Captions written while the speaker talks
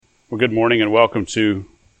Well, good morning and welcome to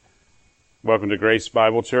Grace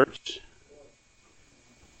Bible Church.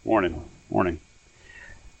 Morning.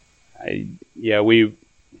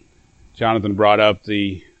 Jonathan brought up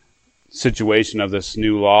the situation of this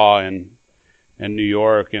new law in New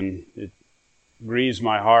York, and it grieves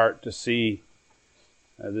my heart to see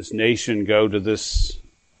this nation go to this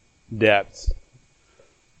depth.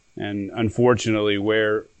 And unfortunately,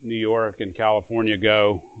 where New York and California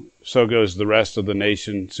go, so goes the rest of the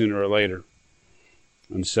nation sooner or later.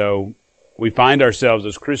 And so we find ourselves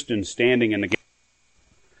as Christians standing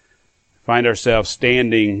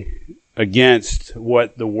against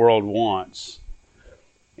what the world wants.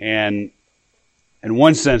 And in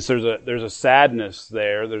one sense, there's a sadness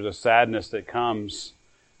there. There's a sadness that comes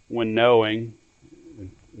when knowing,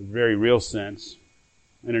 in a very real sense.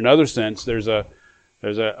 In another sense, there's a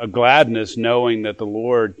gladness knowing that the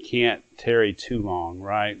Lord can't tarry too long,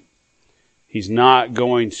 right? He's not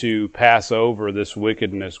going to pass over this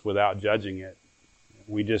wickedness without judging it.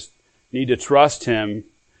 We just need to trust Him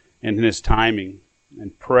in His timing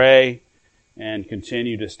and pray and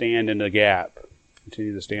continue to stand in the gap.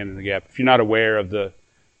 If you're not aware of the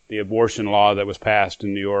abortion law that was passed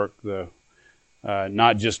in New York,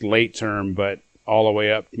 not just late term, but all the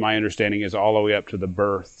way up, my understanding is all the way up to the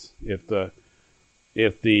birth. If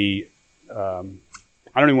the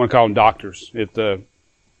I don't even want to call them doctors. If the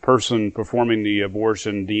person performing the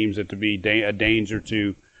abortion deems it to be a danger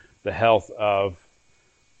to the health of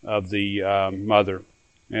the mother,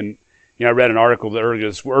 and I read an article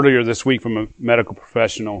earlier this week from a medical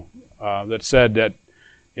professional that said that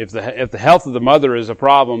if the health of the mother is a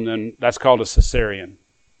problem, then that's called a cesarean,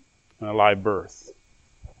 a live birth.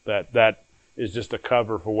 That is just a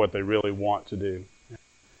cover for what they really want to do.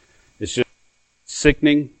 It's just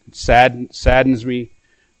sickening, saddens me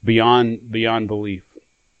beyond belief.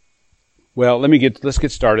 Well, let's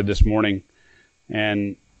get started this morning,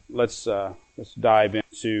 and let's dive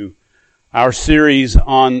into our series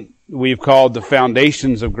we've called the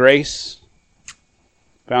Foundations of Grace.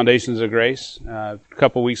 Foundations of Grace. A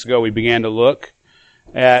couple weeks ago, we began to look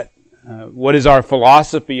at what is our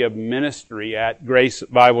philosophy of ministry at Grace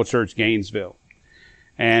Bible Church Gainesville.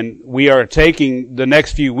 And we are taking the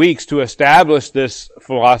next few weeks to establish this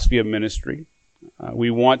philosophy of ministry. We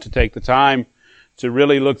want to take the time to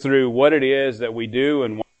really look through what it is that we do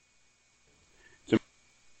and to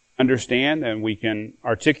understand, and we can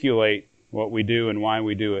articulate what we do and why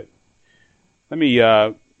we do it. Let me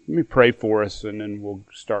pray for us, and then we'll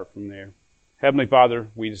start from there. Heavenly Father,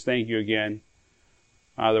 we just thank you again.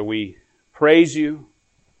 Father, we praise you.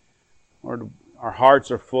 Lord, our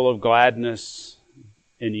hearts are full of gladness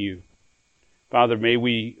in you. Father, may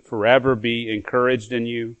we forever be encouraged in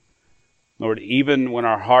you. Lord, even when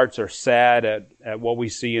our hearts are sad at what we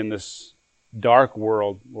see in this dark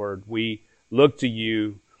world, Lord, we look to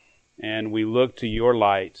you and we look to your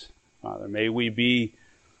light. Father, may we be,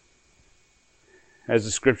 as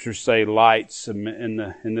the scriptures say, lights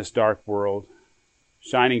in this dark world,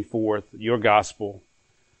 shining forth your gospel,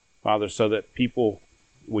 Father, so that people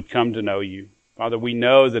would come to know you. Father, we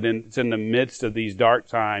know that it's in the midst of these dark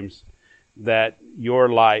times that your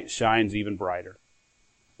light shines even brighter.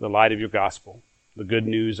 The light of your gospel, the good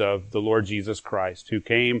news of the Lord Jesus Christ, who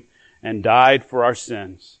came and died for our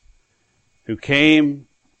sins, who came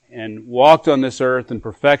and walked on this earth in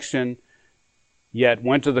perfection, yet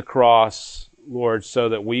went to the cross, Lord, so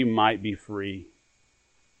that we might be free.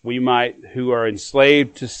 We who are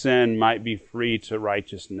enslaved to sin, might be free to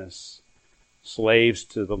righteousness. Slaves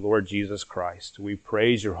to the Lord Jesus Christ. We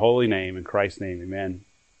praise your holy name. In Christ's name, amen.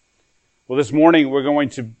 Well, this morning we're going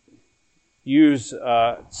to use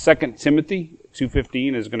 2 Timothy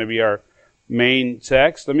 2:15 is going to be our main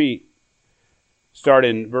text. Let me start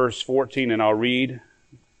in verse 14, and I'll read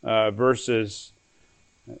verses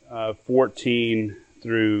 14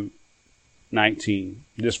 through 19,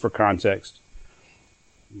 just for context.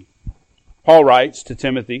 Paul writes to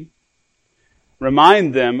Timothy,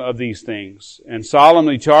 "Remind them of these things, and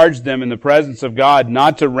solemnly charge them in the presence of God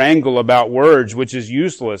not to wrangle about words, which is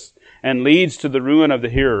useless and leads to the ruin of the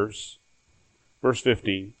hearers." Verse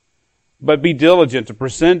 15, "But be diligent to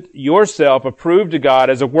present yourself approved to God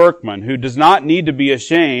as a workman who does not need to be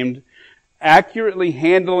ashamed, accurately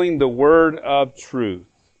handling the word of truth.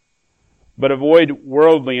 But avoid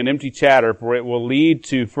worldly and empty chatter, for it will lead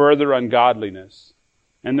to further ungodliness.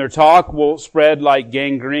 And their talk will spread like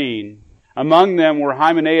gangrene. Among them were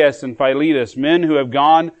Hymenaeus and Philetus, men who have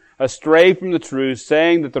gone astray from the truth,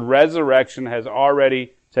 saying that the resurrection has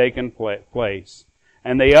already taken place.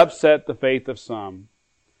 And they upset the faith of some.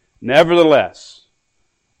 Nevertheless,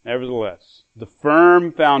 the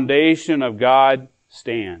firm foundation of God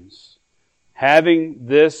stands. Having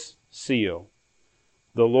this seal,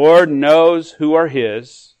 the Lord knows who are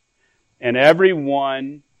His, and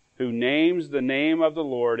everyone who names the name of the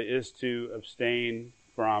Lord is to abstain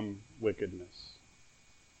from wickedness.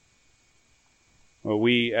 Well,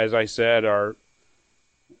 we, as I said, are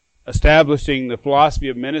establishing the philosophy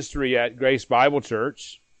of ministry at Grace Bible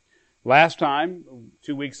Church. Last time,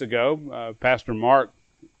 2 weeks ago, Pastor Mark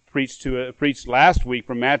preached last week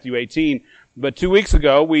from Matthew 18, but 2 weeks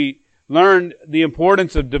ago we learned the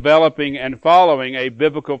importance of developing and following a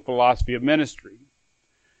biblical philosophy of ministry.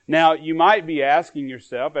 Now, you might be asking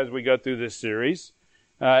yourself as we go through this series,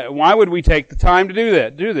 why would we take the time to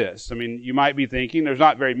do this? I mean, you might be thinking, there's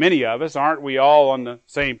not very many of us. Aren't we all on the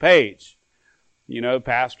same page?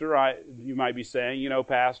 Pastor, you might be saying,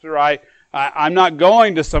 Pastor, I'm not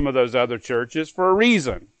going to some of those other churches for a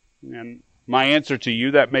reason. And my answer to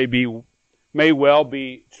you, that may well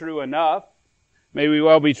be true enough. But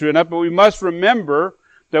we must remember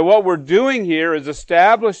that what we're doing here is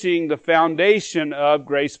establishing the foundation of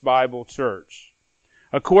Grace Bible Church.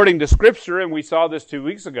 According to Scripture, and we saw this 2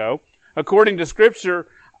 weeks ago, according to Scripture,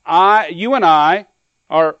 you and I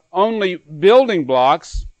are only building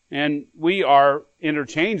blocks, and we are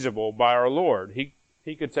interchangeable by our Lord.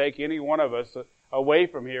 He could take any one of us away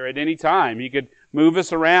from here at any time. He could move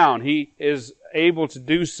us around. He is able to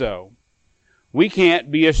do so. We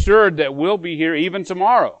can't be assured that we'll be here even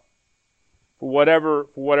tomorrow for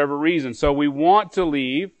whatever reason. So we want to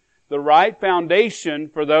leave the right foundation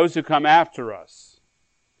for those who come after us.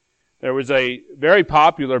 There was a very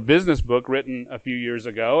popular business book written a few years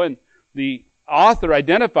ago, and the author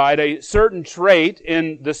identified a certain trait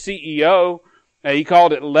in the CEO. He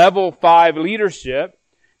called it level 5 leadership.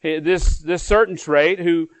 This certain trait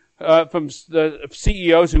from the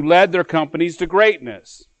CEOs who led their companies to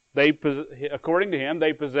greatness. According to him,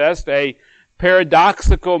 they possessed a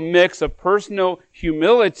paradoxical mix of personal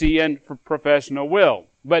humility and professional will.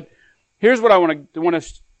 But here's what I want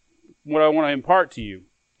to impart to you.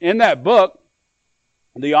 In that book,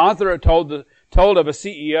 the author told of a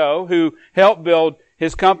CEO who helped build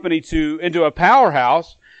his company into a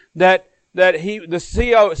powerhouse that the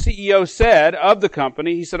CEO said of the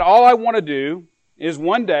company, he said, all I want to do is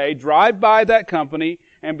one day drive by that company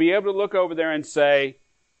and be able to look over there and say,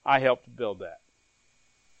 I helped to build that.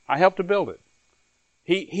 I helped to build it.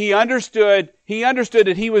 He understood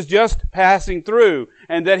that he was just passing through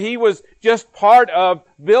and that he was just part of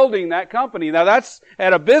building that company. Now that's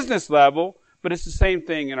at a business level, but it's the same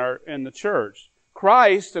thing in the church.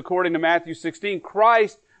 Christ, according to Matthew 16,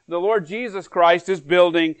 the Lord Jesus Christ is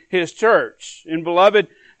building His church. And beloved,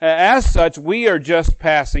 as such, we are just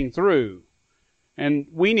passing through. And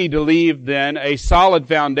we need to leave then a solid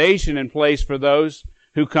foundation in place for those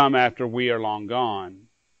who come after we are long gone.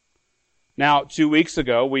 Now, 2 weeks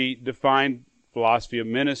ago, we defined philosophy of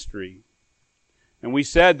ministry. And we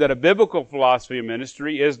said that a biblical philosophy of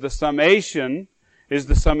ministry is the summation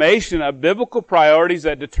of biblical priorities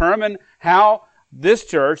that determine how this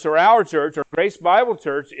church or our church or Grace Bible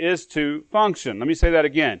Church is to function. Let me say that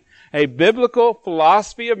again. A biblical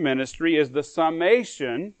philosophy of ministry is the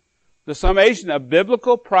summation of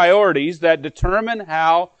biblical priorities that determine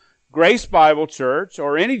how Grace Bible Church,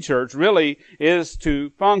 or any church really, is to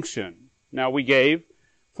function. Now, we gave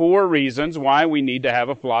 4 reasons why we need to have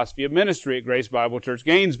a philosophy of ministry at Grace Bible Church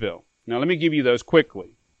Gainesville. Now, let me give you those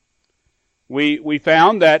quickly. We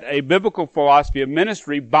found that a biblical philosophy of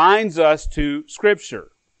ministry binds us to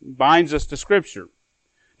Scripture.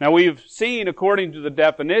 Now, we've seen, according to the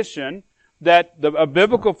definition, that a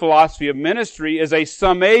biblical philosophy of ministry is a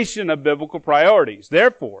summation of biblical priorities.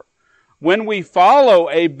 Therefore, when we follow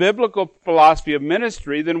a biblical philosophy of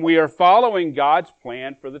ministry, then we are following God's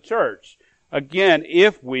plan for the church. Again,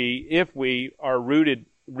 if we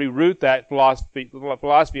reroot that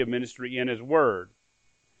philosophy of ministry in His Word.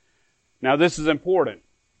 Now, this is important,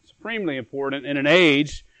 supremely important in an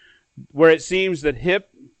age where it seems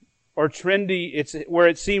hip or trendy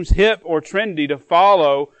to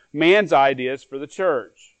follow man's ideas for the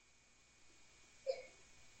church.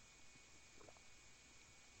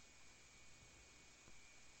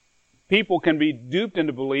 People can be duped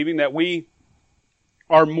into believing that we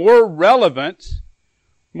are more relevant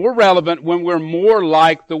when we're more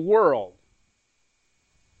like the world.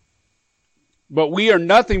 But we are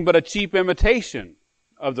nothing but a cheap imitation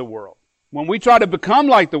of the world. When we try to become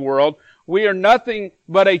like the world, we are nothing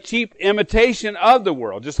but a cheap imitation of the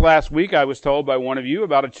world. Just last week I was told by one of you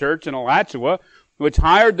about a church in Alachua which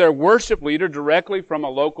hired their worship leader directly from a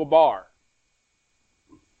local bar.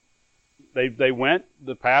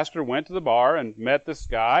 The pastor went to the bar and met this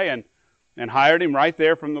guy, and and hired him right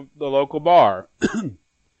there from the local bar.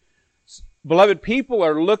 Beloved, people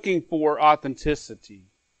are looking for authenticity.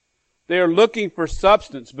 They are looking for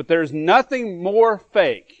substance, but there's nothing more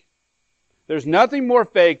fake. There's nothing more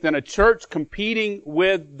fake than a church competing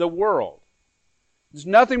with the world. There's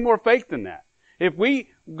nothing more fake than that. If we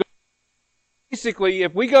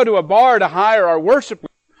go to a bar to hire our worship,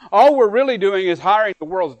 all we're really doing is hiring the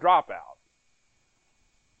world's dropout.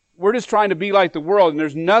 We're just trying to be like the world, and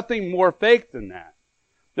there's nothing more fake than that.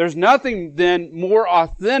 There's nothing then more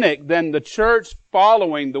authentic than the church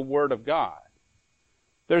following the Word of God.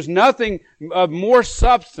 There's nothing of more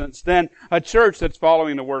substance than a church that's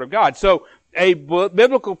following the Word of God. So a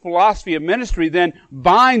biblical philosophy of ministry then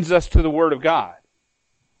binds us to the Word of God.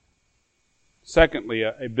 Secondly,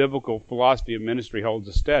 a biblical philosophy of ministry holds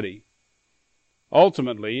us steady.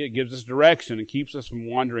 Ultimately, it gives us direction and keeps us from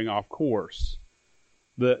wandering off course.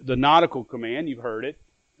 The nautical command, you've heard it,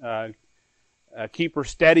 keep her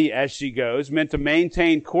steady as she goes, meant to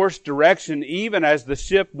maintain course direction even as the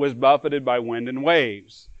ship was buffeted by wind and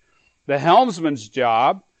waves. The helmsman's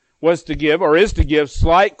job was to give, or is to give,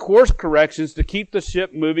 slight course corrections to keep the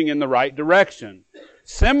ship moving in the right direction.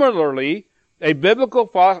 Similarly, a biblical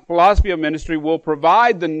philosophy of ministry will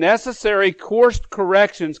provide the necessary course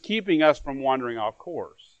corrections keeping us from wandering off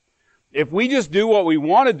course. If we just do what we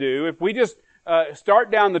want to do, if we just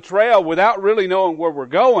start down the trail without really knowing where we're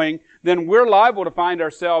going, then we're liable to find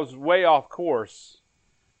ourselves way off course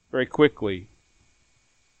very quickly.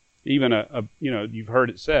 Even you've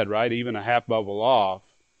heard it said, right? Even a half bubble off,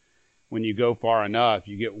 when you go far enough,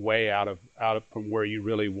 you get way out of from where you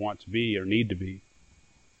really want to be or need to be.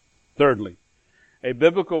 Thirdly, a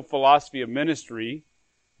biblical philosophy of ministry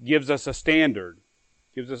gives us a standard.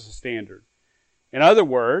 In other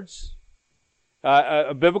words,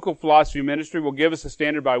 a biblical philosophy of ministry will give us a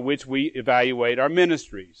standard by which we evaluate our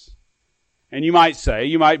ministries. And you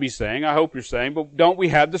might be saying, I hope you're saying, but don't we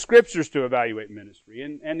have the Scriptures to evaluate ministry?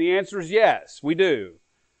 And the answer is yes, we do.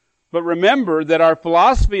 But remember that our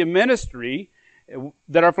philosophy of ministry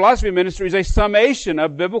is a summation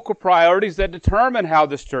of biblical priorities that determine how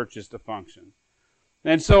this church is to function.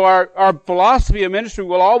 And so our philosophy of ministry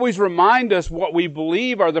will always remind us what we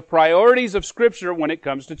believe are the priorities of Scripture when it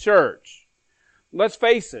comes to church. Let's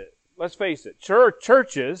face it.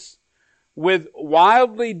 Churches with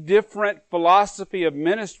wildly different philosophy of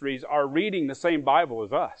ministries are reading the same Bible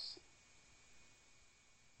as us.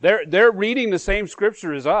 They're reading the same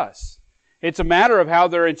Scripture as us. It's a matter of how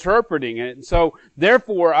they're interpreting it. And so,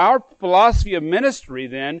 therefore, our philosophy of ministry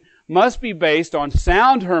then must be based on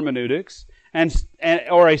sound hermeneutics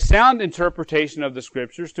or a sound interpretation of the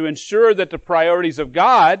Scriptures to ensure that the priorities of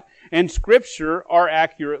God and Scripture are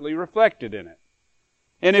accurately reflected in it.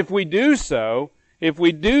 And if we do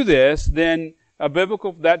this, then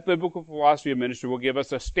that biblical philosophy of ministry will give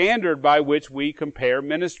us a standard by which we compare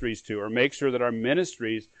ministries to, or make sure that our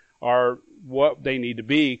ministries are what they need to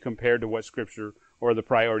be compared to what Scripture or the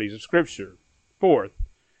priorities of Scripture. Fourth,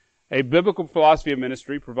 a biblical philosophy of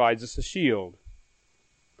ministry provides us a shield.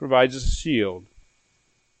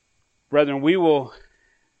 Brethren, we will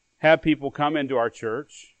have people come into our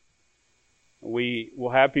church. We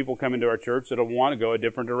will have people come into our church that will want to go a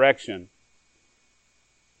different direction.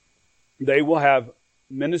 They will have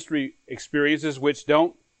ministry experiences which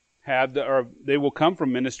don't have they will come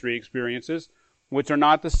from ministry experiences which are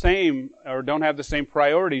not the same or don't have the same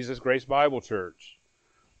priorities as Grace Bible Church.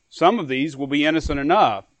 Some of these will be innocent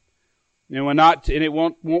enough, and it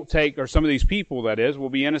won't take, or some of these people, that is, will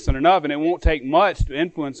be innocent enough, and it won't take much to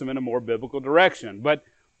influence them in a more biblical direction. But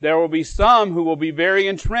there will be some who will be very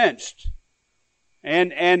entrenched,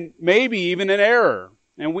 and maybe even in error.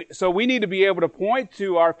 So we need to be able to point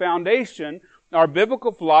to our foundation, our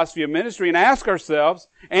biblical philosophy of ministry, and ask ourselves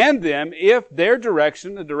and them if their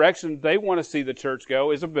direction, the direction they want to see the church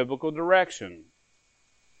go, is a biblical direction.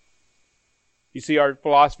 You see, our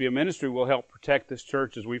philosophy of ministry will help protect this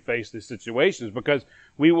church as we face these situations, because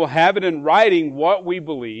we will have it in writing what we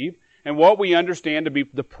believe and what we understand to be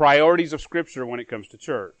the priorities of Scripture when it comes to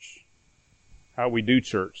church. How we do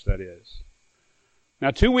church, that is. Now,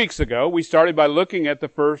 2 weeks ago, we started by looking at the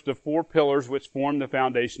first of 4 pillars which form the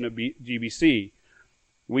foundation of GBC.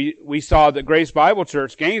 We saw that Grace Bible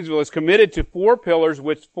Church Gainesville is committed to 4 pillars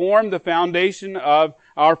which form the foundation of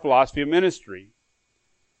our philosophy of ministry.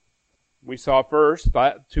 We saw first,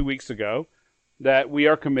 2 weeks ago, that we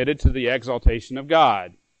are committed to the exaltation of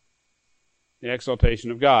God. The exaltation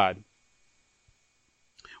of God.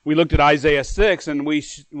 We looked at Isaiah 6, and we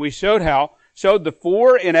showed the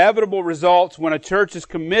 4 inevitable results when a church is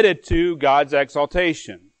committed to God's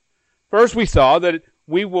exaltation. First, we saw that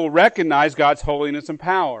we will recognize God's holiness and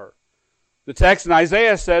power. The text in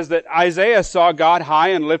Isaiah says that Isaiah saw God high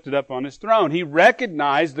and lifted up on his throne. He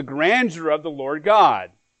recognized the grandeur of the Lord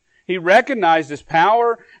God. He recognized his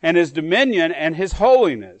power and his dominion and his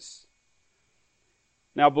holiness.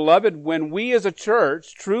 Now, beloved, when we as a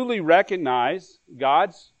church truly recognize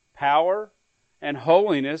God's power and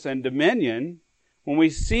holiness and dominion, when we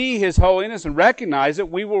see his holiness and recognize it,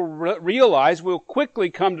 we will we'll quickly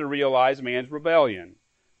come to realize man's rebellion.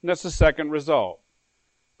 And that's the second result.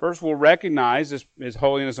 First, we'll recognize his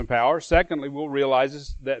holiness and power. Secondly, we'll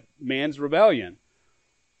realize that man's rebellion.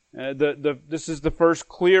 This is the first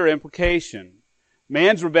clear implication.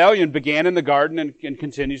 Man's rebellion began in the garden and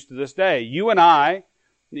continues to this day. You and I,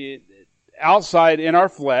 outside in our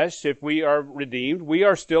flesh, if we are redeemed, we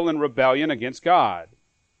are still in rebellion against God.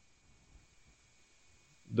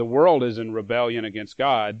 The world is in rebellion against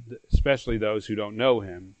God, especially those who don't know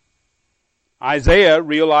him. Isaiah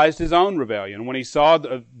realized his own rebellion. When he saw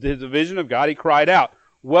the vision of God, he cried out,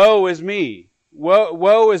 "Woe is me!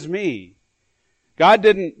 Woe is me!" God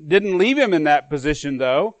didn't leave him in that position,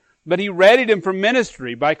 though, but he readied him for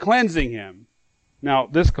ministry by cleansing him. Now,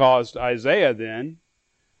 this caused Isaiah then,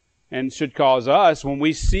 and should cause us, when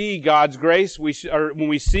we see God's grace, when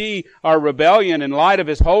we see our rebellion in light of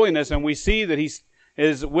his holiness, and we see that he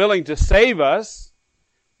is willing to save us,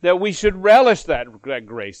 that we should relish that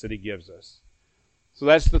grace that he gives us. So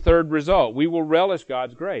that's the third result. We will relish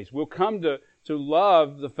God's grace. We'll come to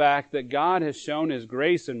love the fact that God has shown his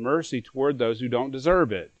grace and mercy toward those who don't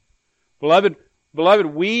deserve it. Beloved,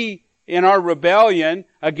 we, in our rebellion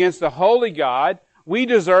against the holy God, we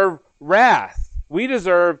deserve wrath. We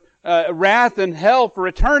deserve wrath and hell for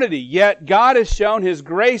eternity. Yet God has shown his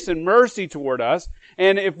grace and mercy toward us.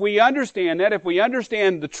 And if we understand that, if we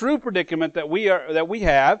understand the true predicament that we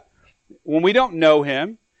have when we don't know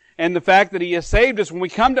him, and the fact that he has saved us, when we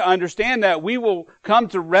come to understand that, we will come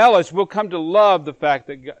to relish, we'll come to love the fact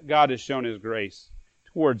that God has shown his grace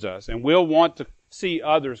towards us. And we'll want to see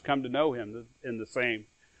others come to know him in the same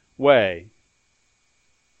way.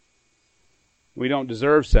 We don't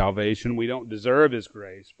deserve salvation. We don't deserve his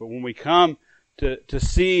grace. But when we come to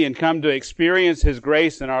see and come to experience his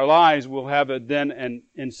grace in our lives, we'll have then an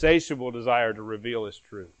insatiable desire to reveal his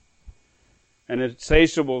truth. An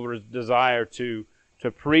insatiable desire to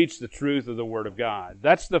preach the truth of the Word of God.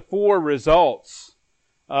 That's the four results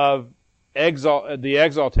of the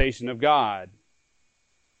exaltation of God.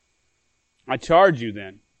 I charge you,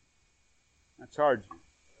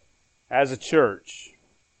 as a church,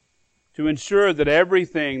 to ensure that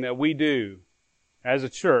everything that we do as a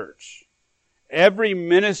church, every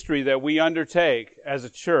ministry that we undertake as a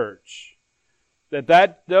church,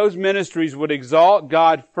 that those ministries would exalt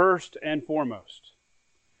God first and foremost.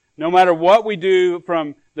 No matter what we do,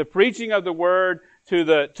 from the preaching of the Word to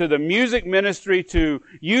the music ministry, to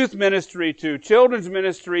youth ministry, to children's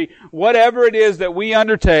ministry, whatever it is that we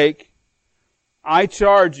undertake, I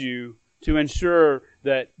charge you to ensure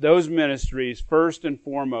that those ministries first and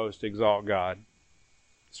foremost exalt God.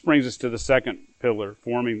 This brings us to the second pillar,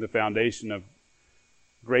 forming the foundation of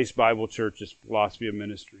Grace Bible Church's philosophy of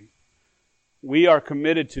ministry. We are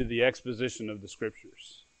committed to the exposition of the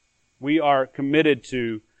Scriptures. We are committed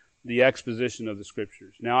to the exposition of the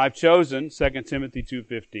Scriptures. Now, I've chosen 2 Timothy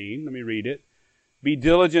 2:15. Let me read it. Be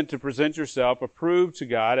diligent to present yourself approved to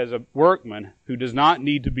God as a workman who does not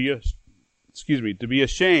need to be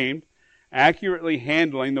ashamed, accurately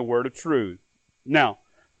handling the word of truth. Now,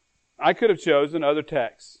 I could have chosen other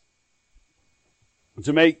texts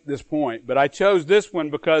to make this point, but I chose this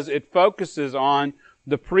one because it focuses on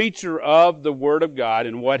the preacher of the Word of God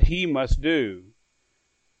and what he must do.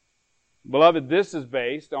 Beloved, this is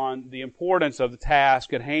based on the importance of the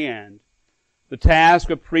task at hand, the task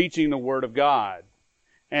of preaching the Word of God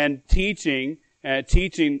and teaching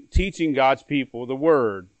God's people the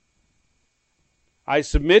Word. I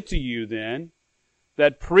submit to you then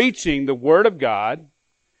that preaching the Word of God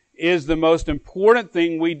is the most important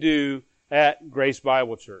thing we do at Grace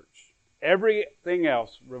Bible Church. Everything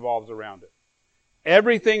else revolves around it.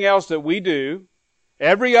 Everything else that we do,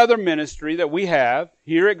 every other ministry that we have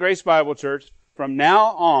here at Grace Bible Church from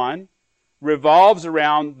now on revolves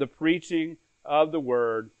around the preaching of the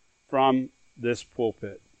Word from this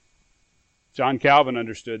pulpit. John Calvin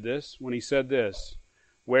understood this when he said this: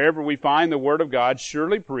 wherever we find the Word of God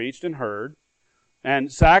surely preached and heard,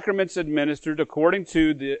 and sacraments administered according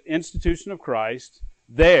to the institution of Christ,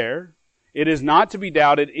 there, it is not to be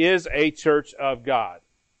doubted, is a church of God.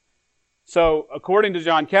 So, according to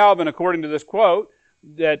John Calvin, according to this quote,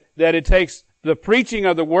 that it takes the preaching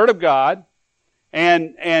of the Word of God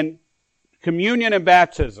and communion and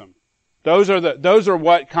baptism. Those are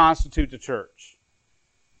what constitute the church.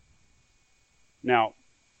 Now,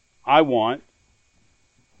 I want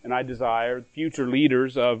and I desire future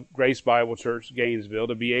leaders of Grace Bible Church Gainesville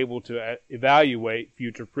to be able to evaluate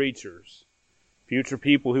future preachers, future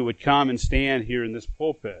people who would come and stand here in this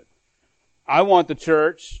pulpit. I want the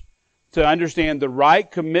church to understand the right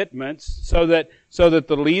commitments so that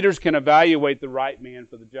the leaders can evaluate the right man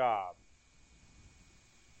for the job.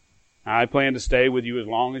 I plan to stay with you as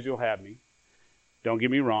long as you'll have me. Don't get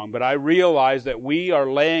me wrong, but I realize that we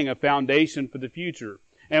are laying a foundation for the future.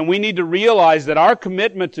 And we need to realize that our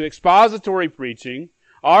commitment to expository preaching,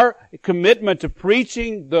 our commitment to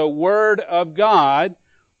preaching the Word of God,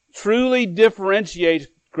 truly differentiates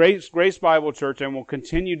Grace Bible Church and will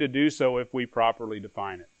continue to do so if we properly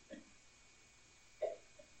define it.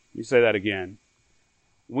 Let me say that again.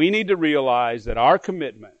 We need to realize that our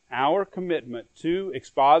commitment to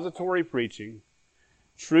expository preaching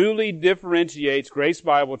truly differentiates Grace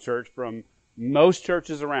Bible Church from most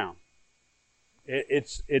churches around.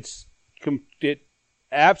 It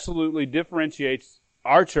absolutely differentiates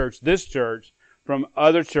our church, this church, from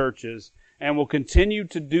other churches, and will continue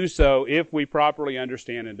to do so if we properly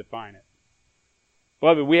understand and define it.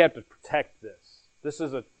 Beloved, we have to protect this. This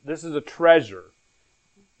is a treasure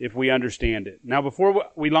if we understand it. Now, before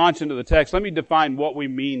we launch into the text, let me define what we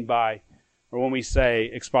mean by, or when we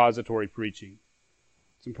say expository preaching.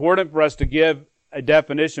 It's important for us to give a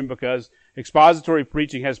definition because expository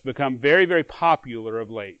preaching has become very, very popular of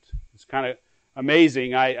late. It's kind of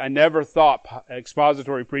amazing. I never thought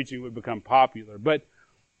expository preaching would become popular. But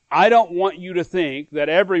I don't want you to think that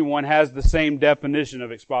everyone has the same definition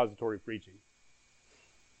of expository preaching.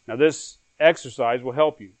 Now, this exercise will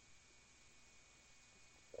help you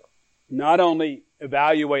not only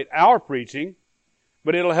evaluate our preaching,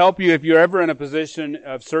 but it'll help you if you're ever in a position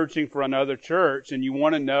of searching for another church and you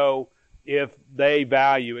want to know if they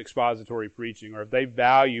value expository preaching or if they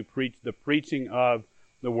value the preaching of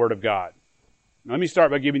the Word of God. Now, let me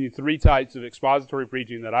start by giving you 3 types of expository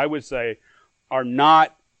preaching that I would say are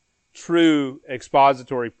not true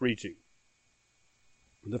expository preaching.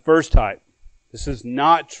 The first type, this is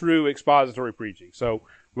not true expository preaching. So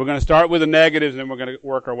we're going to start with the negatives and then we're going to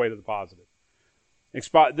work our way to the positive.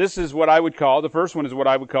 This is what I would call, the first one is what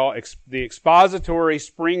I would call the expository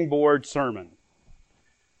springboard sermon.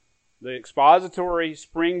 The expository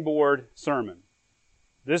springboard sermon.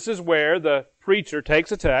 This is where the preacher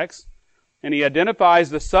takes a text and he identifies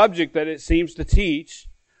the subject that it seems to teach,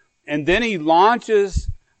 and then he launches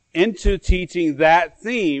into teaching that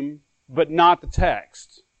theme, but not the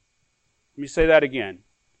text. Let me say that again.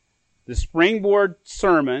 The springboard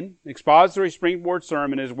sermon, expository springboard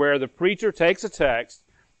sermon, is where the preacher takes a text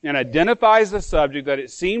and identifies the subject that it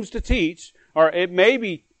seems to teach, or it may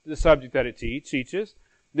be the subject that it teaches.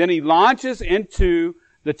 Then he launches into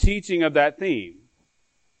the teaching of that theme,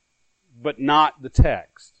 but not the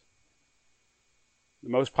text. The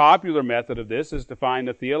most popular method of this is to find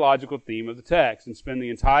the theological theme of the text and spend the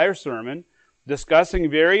entire sermon discussing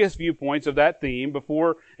various viewpoints of that theme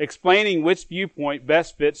before explaining which viewpoint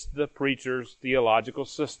best fits the preacher's theological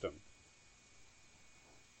system.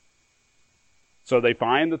 So they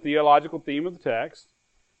find the theological theme of the text,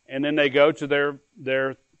 and then they go to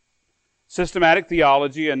their systematic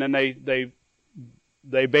theology, and then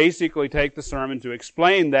they basically take the sermon to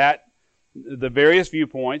explain the various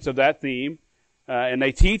viewpoints of that theme, and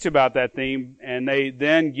they teach about that theme, and they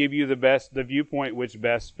then give you the viewpoint which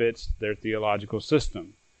best fits their theological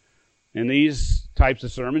system. In these types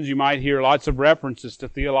of sermons, you might hear lots of references to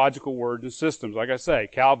theological words and systems. Like I say,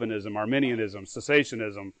 Calvinism, Arminianism,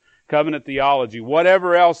 cessationism, covenant theology,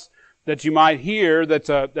 whatever else that you might hear that's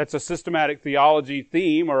a systematic theology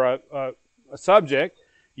theme or a subject,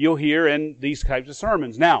 you'll hear in these types of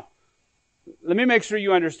sermons. Now, let me make sure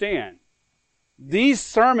you understand. These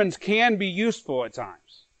sermons can be useful at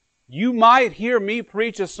times. You might hear me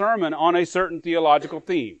preach a sermon on a certain theological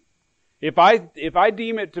theme. If I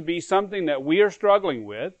deem it to be something that we are struggling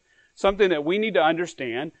with, something that we need to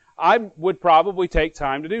understand, I would probably take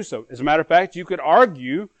time to do so. As a matter of fact, you could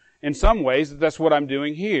argue in some ways that that's what I'm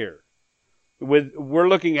doing here. We're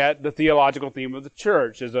looking at the theological theme of the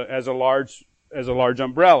church as a large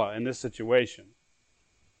umbrella in this situation.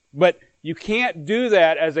 But you can't do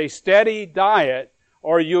that as a steady diet,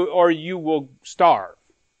 or you will starve.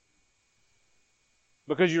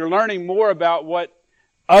 Because you're learning more about what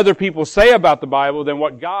other people say about the Bible than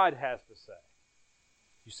what God has to say.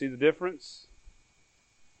 You see the difference?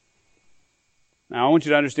 Now, I want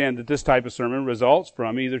you to understand that this type of sermon results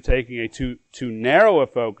from either taking a too narrow a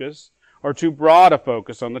focus or too broad a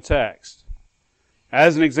focus on the text.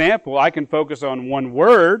 As an example, I can focus on one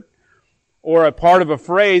word or a part of a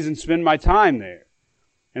phrase and spend my time there.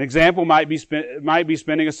 An example might be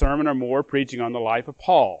spending a sermon or more preaching on the life of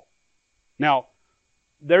Paul. Now,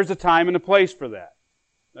 there's a time and a place for that.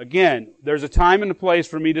 Again, there's a time and a place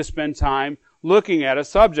for me to spend time looking at a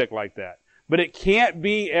subject like that. But it can't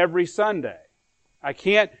be every Sunday. I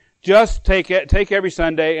can't just take every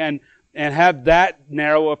Sunday and have that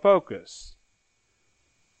narrow a focus.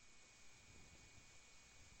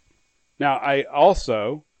 Now,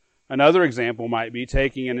 another example might be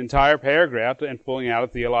taking an entire paragraph and pulling out a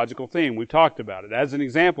theological theme. We've talked about it. As an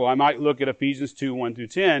example, I might look at Ephesians 2, 1 through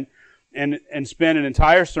 10 and spend an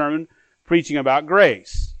entire sermon preaching about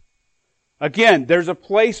grace. Again, there's a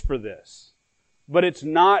place for this. But it's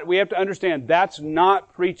not, we have to understand, that's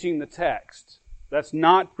not preaching the text. That's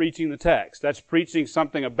not preaching the text. That's preaching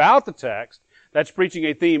something about the text. That's preaching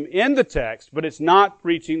a theme in the text, but it's not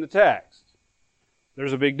preaching the text.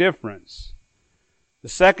 There's a big difference. The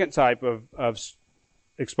second type of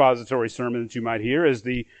expository sermon that you might hear is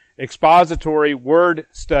the expository word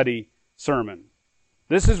study sermon.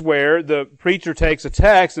 This is where the preacher takes a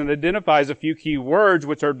text and identifies a few key words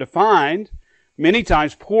which are defined, many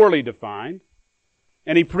times poorly defined,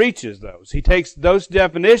 and he preaches those. He takes those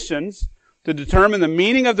definitions to determine the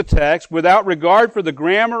meaning of the text without regard for the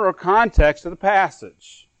grammar or context of the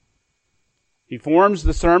passage. He forms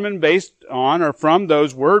the sermon based on or from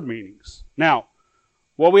those word meanings. Now,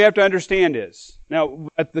 what we have to understand is,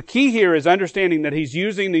 the key here is understanding that he's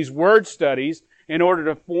using these word studies in order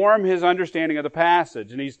to form his understanding of the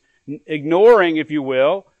passage. And he's ignoring, if you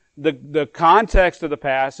will, the context of the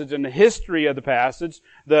passage and the history of the passage,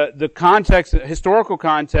 the context, historical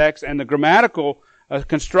context, and the grammatical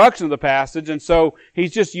construction of the passage. And so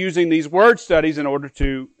he's just using these word studies in order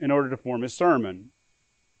to form his sermon.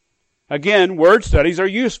 Again, word studies are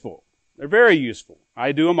useful. They're very useful.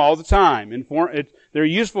 I do them all the time. They're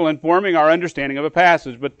useful in forming our understanding of a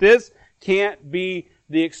passage, but this can't be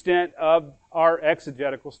the extent of our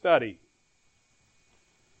exegetical study.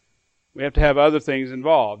 We have to have other things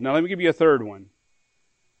involved. Now let me give you a third one.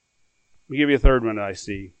 Let me give you a third one that I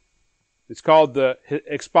see. It's called the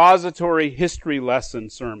expository history lesson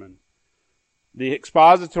sermon. The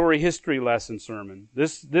expository history lesson sermon.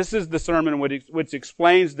 This is the sermon which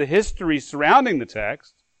explains the history surrounding the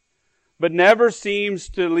text, but never seems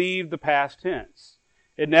to leave the past tense.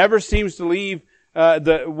 It never seems to leave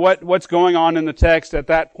what's going on in the text at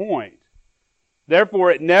that point.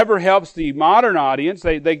 Therefore, it never helps the modern audience.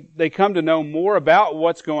 They come to know more about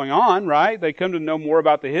what's going on, right? They come to know more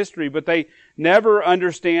about the history, but they never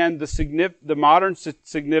understand the modern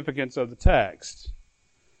significance of the text.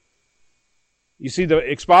 You see,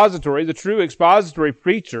 the true expository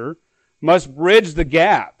preacher must bridge the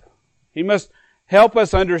gap. He must help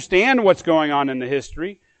us understand what's going on in the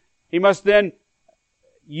history. He must then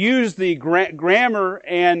use the grammar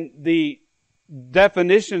and the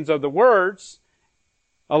definitions of the words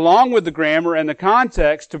along with the grammar and the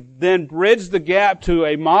context to then bridge the gap to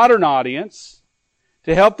a modern audience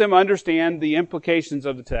to help them understand the implications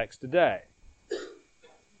of the text today.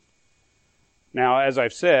 Now, as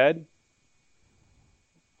I've said,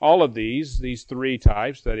 all of these three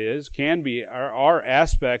types, that is, are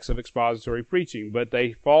aspects of expository preaching, but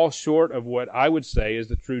they fall short of what I would say is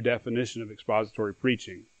the true definition of expository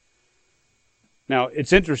preaching. Now,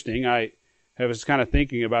 it's interesting. I was kind of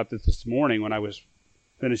thinking about this morning when I was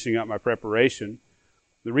finishing up my preparation.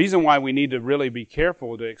 The reason why we need to really be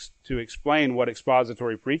careful to explain what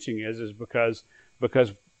expository preaching is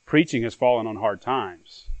because preaching has fallen on hard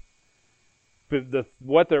times.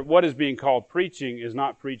 What is being called preaching is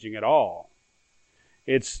not preaching at all.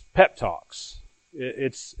 It's pep talks.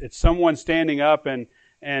 It's someone standing up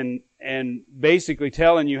and basically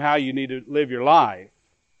telling you how you need to live your life.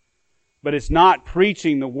 But it's not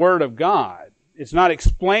preaching the Word of God. It's not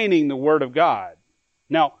explaining the Word of God.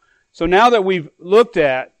 Now that we've looked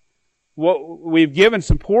at we've given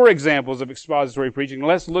some poor examples of expository preaching,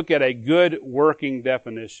 let's look at a good working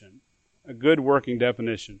definition. A good working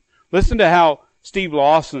definition. Listen to how Steve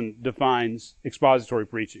Lawson defines expository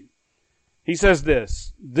preaching. He says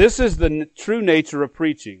this is the true nature of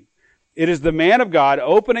preaching. It is the man of God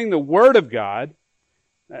opening the Word of God.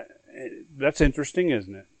 That's interesting,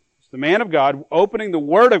 isn't it? It's the man of God opening the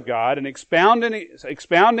Word of God and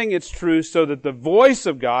expounding its truth so that the voice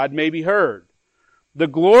of God may be heard, the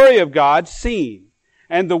glory of God seen,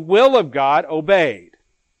 and the will of God obeyed.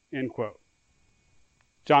 End quote.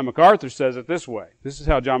 John MacArthur says it this way. This is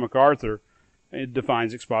how John MacArthur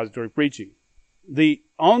defines expository preaching. The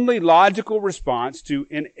only logical response to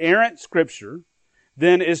inerrant Scripture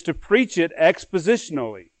then is to preach it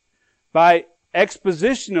expositionally. By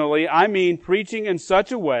expositionally, I mean preaching in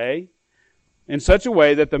such a way in such a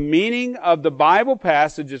way that the meaning of the Bible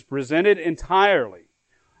passage is presented entirely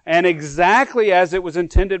and exactly as it was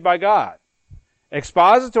intended by God.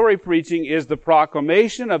 Expository preaching is the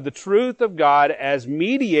proclamation of the truth of God as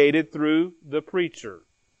mediated through the preacher.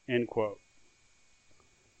 End quote.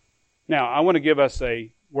 Now, I want to give us a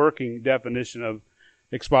working definition of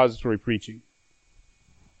expository preaching.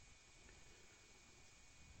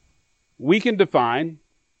 We can define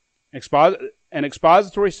an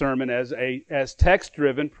expository sermon as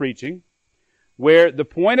text-driven preaching, where the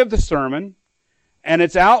point of the sermon and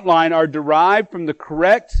its outline are derived from the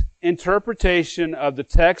correct interpretation of the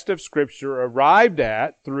text of Scripture arrived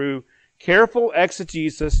at through careful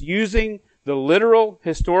exegesis using the literal,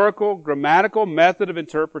 historical, grammatical method of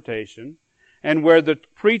interpretation, and where the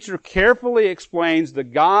preacher carefully explains the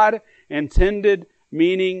God-intended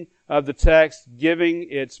meaning of the text, giving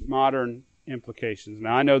its modern implications.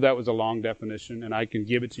 Now, I know that was a long definition, and I can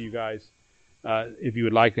give it to you guys if you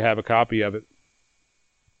would like to have a copy of it.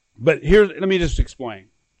 But let me just explain.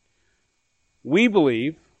 We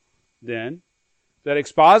believe, then, that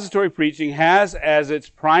expository preaching has as its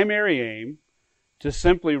primary aim to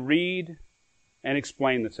simply read and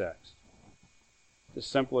explain the text. As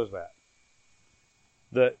simple as that.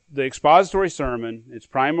 The expository sermon, its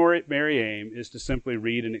primary aim is to simply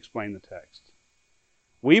read and explain the text.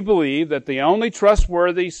 We believe that the only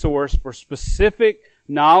trustworthy source for specific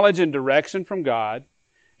knowledge and direction from God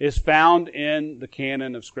is found in the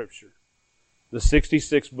canon of Scripture, the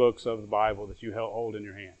 66 books of the Bible that you hold in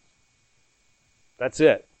your hands. That's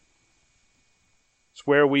it.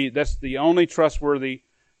 That's the only trustworthy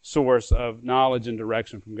source of knowledge and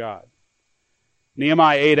direction from God.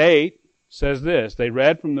 Nehemiah 8:8 says this: they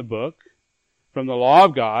read from the book, from the law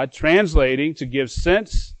of God, translating to give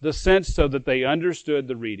the sense so that they understood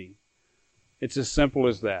the reading. It's as simple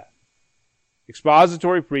as that.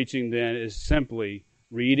 Expository preaching, then, is simply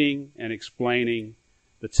reading and explaining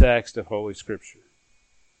the text of Holy Scripture.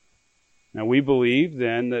 Now, we believe,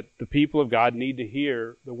 then, that the people of God need to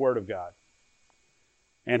hear the Word of God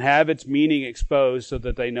and have its meaning exposed so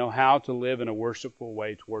that they know how to live in a worshipful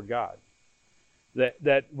way toward God.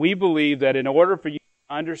 That we believe that in order for you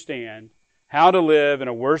to understand how to live in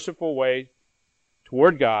a worshipful way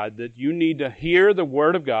toward God, that you need to hear the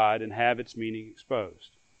Word of God and have its meaning exposed.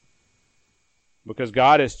 Because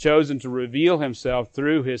God has chosen to reveal Himself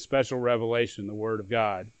through His special revelation, the Word of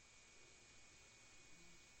God.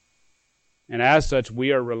 And as such,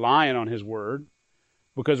 we are reliant on His Word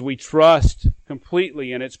because we trust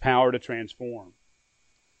completely in its power to transform.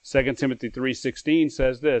 2 Timothy 3:16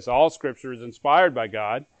 says this: all Scripture is inspired by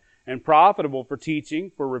God and profitable for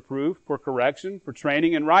teaching, for reproof, for correction, for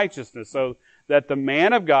training in righteousness, so that the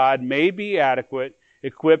man of God may be adequate,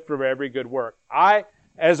 equipped for every good work.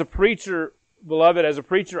 As a preacher, beloved,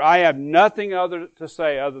 I have nothing other to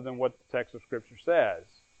say other than what the text of Scripture says,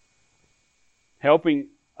 helping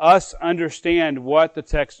us understand what the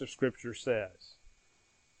text of Scripture says.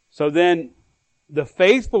 So then, the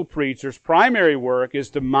faithful preacher's primary work is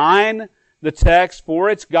to mine the text for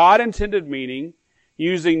its God-intended meaning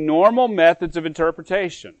using normal methods of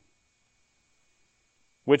interpretation,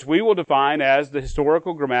 which we will define as the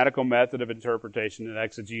historical grammatical method of interpretation and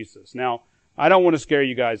exegesis. Now, I don't want to scare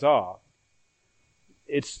you guys off.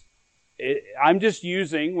 I'm just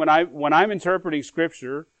using, when I'm interpreting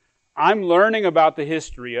Scripture, I'm learning about the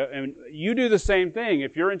history, and you do the same thing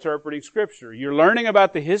if you're interpreting Scripture. You're learning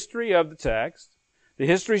about the history of the text, the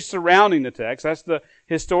history surrounding the text. That's the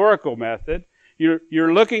historical method.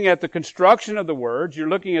 You're looking at the construction of the words. You're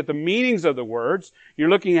looking at the meanings of the words. You're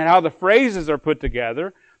looking at how the phrases are put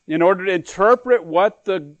together in order to interpret what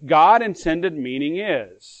the God-intended meaning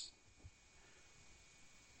is.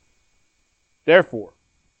 Therefore,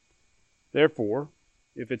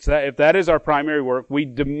 if that is our primary work, we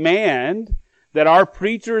demand that our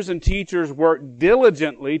preachers and teachers work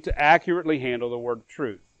diligently to accurately handle the word of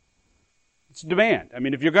truth. It's a demand. I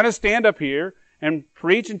mean, if you're going to stand up here and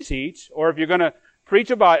preach and teach, or if you're going to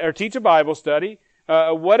teach a Bible study,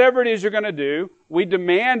 whatever it is you're going to do, we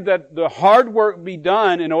demand that the hard work be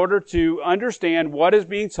done in order to understand what is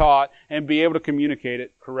being taught and be able to communicate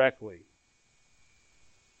it correctly.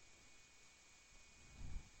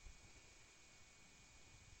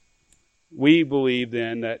 We believe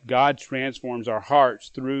then that God transforms our hearts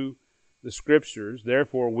through the Scriptures.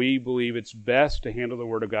 Therefore, we believe it's best to handle the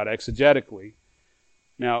Word of God exegetically.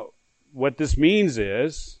 Now, what this means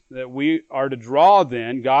is that we are to draw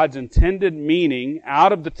then God's intended meaning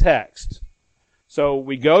out of the text. So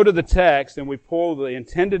we go to the text and we pull the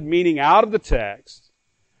intended meaning out of the text,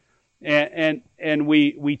 And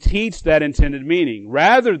we teach that intended meaning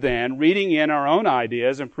rather than reading in our own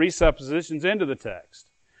ideas and presuppositions into the text.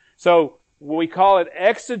 So we call it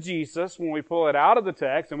exegesis when we pull it out of the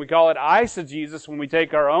text, and we call it eisegesis when we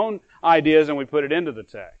take our own ideas and we put it into the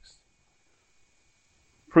text.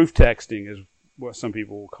 Proof texting is what some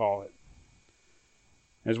people will call it.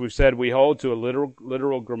 As we've said, we hold to a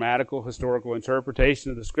literal grammatical, historical interpretation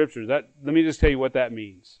of the Scriptures. Let me just tell you what that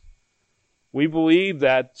means. We believe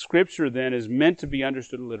that Scripture then is meant to be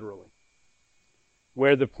understood literally,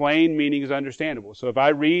 where the plain meaning is understandable. So if I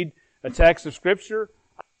read a text of Scripture,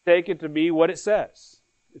 I take it to be what it says.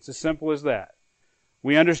 It's as simple as that.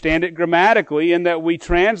 We understand it grammatically in that we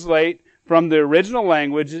translate from the original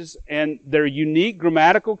languages and their unique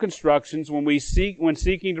grammatical constructions when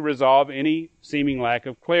seeking to resolve any seeming lack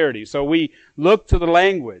of clarity. So we look to the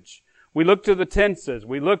language. We look to the tenses.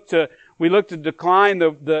 We look to decline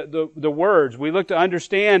the words. We look to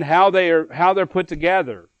understand how they're put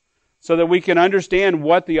together so that we can understand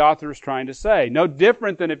what the author is trying to say. No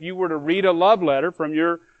different than if you were to read a love letter from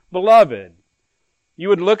your beloved. You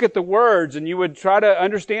would look at the words and you would try to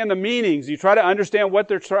understand the meanings. You try to understand what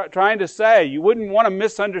they're trying to say. You wouldn't want to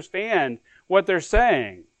misunderstand what they're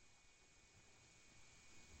saying.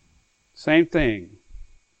 Same thing.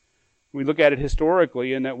 We look at it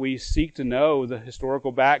historically in that we seek to know the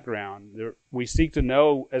historical background. We seek to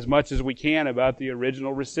know as much as we can about the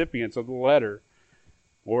original recipients of the letter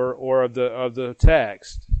or of the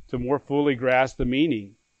text to more fully grasp the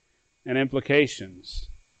meaning and implications.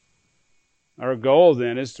 Our goal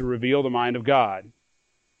then is to reveal the mind of God.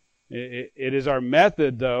 It is our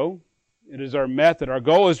method, though. It is our method. Our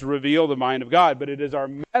goal is to reveal the mind of God, but it is our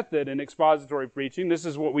method in expository preaching. This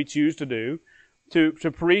is what we choose to do, to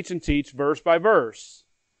preach and teach verse by verse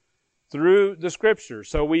through the Scripture.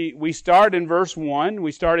 So we start in verse 1.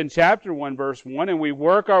 We start in chapter 1, verse 1, and we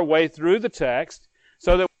work our way through the text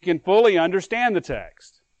so that we can fully understand the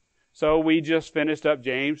text. So we just finished up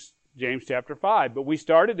James chapter 5. But we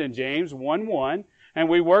started in James 1:1, and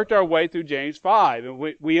we worked our way through James 5.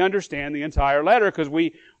 And we understand the entire letter because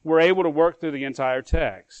we were able to work through the entire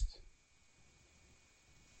text.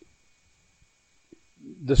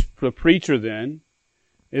 The preacher, then,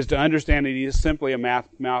 is to understand that he is simply a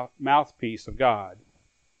mouthpiece of God,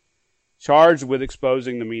 charged with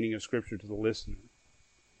exposing the meaning of Scripture to the listener.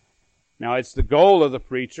 Now, it's the goal of the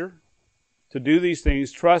preacher to do these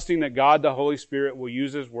things, trusting that God the Holy Spirit will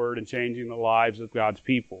use His Word in changing the lives of God's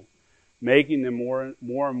people, making them more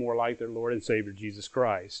and more like their Lord and Savior, Jesus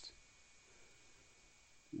Christ.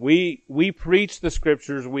 We preach the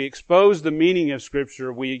Scriptures, we expose the meaning of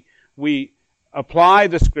Scripture, we apply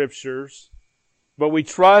the Scriptures, but we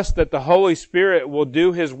trust that the Holy Spirit will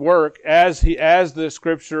do His work as the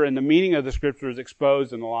Scripture and the meaning of the Scripture is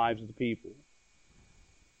exposed in the lives of the people.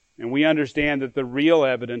 And we understand that the real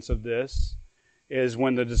evidence of this is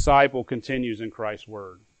when the disciple continues in Christ's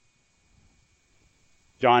Word.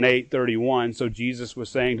 John 8:31, so Jesus was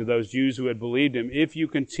saying to those Jews who had believed Him, if you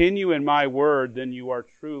continue in my Word, then you are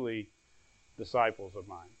truly disciples of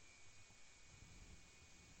mine.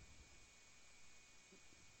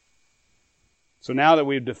 So now that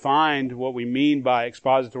we've defined what we mean by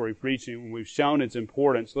expository preaching, and we've shown its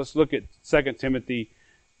importance, let's look at 2 Timothy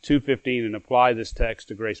 2:15 and apply this text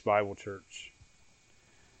to Grace Bible Church.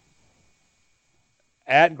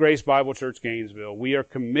 At Grace Bible Church Gainesville, we are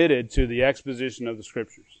committed to the exposition of the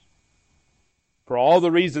Scriptures for all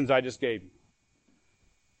the reasons I just gave you.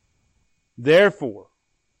 Therefore,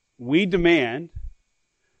 we demand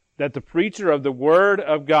that the preacher of the Word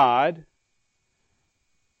of God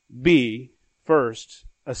be, first,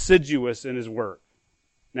 assiduous in his work.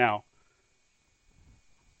 Now,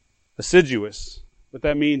 assiduous, what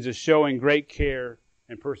that means is showing great care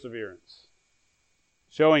and perseverance.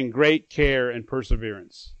 Showing great care and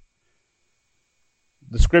perseverance.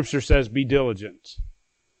 The Scripture says, be diligent.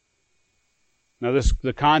 Now,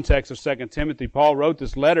 the context of 2 Timothy, Paul wrote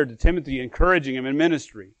this letter to Timothy encouraging him in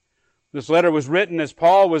ministry. This letter was written as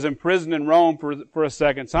Paul was imprisoned in Rome for a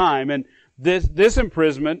second time. And this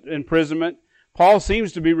imprisonment, Paul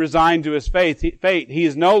seems to be resigned to his fate. He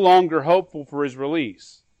is no longer hopeful for his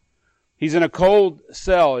release. He's in a cold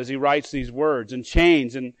cell as he writes these words, in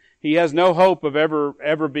chains, and he has no hope of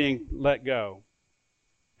ever being let go.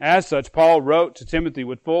 As such, Paul wrote to Timothy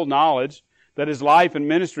with full knowledge that his life and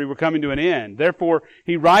ministry were coming to an end. Therefore,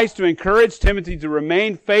 he writes to encourage Timothy to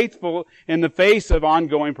remain faithful in the face of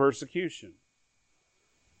ongoing persecution.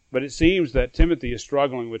 But it seems that Timothy is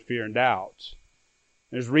struggling with fear and doubt.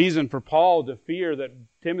 There's reason for Paul to fear that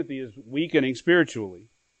Timothy is weakening spiritually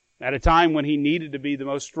at a time when he needed to be the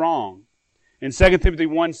most strong. In 2 Timothy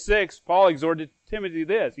 1:6, Paul exhorted Timothy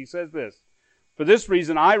this. He says this, "For this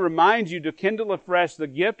reason I remind you to kindle afresh the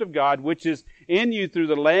gift of God which is in you through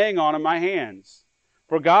the laying on of my hands.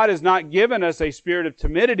 For God has not given us a spirit of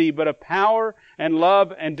timidity, but of power and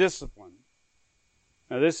love and discipline."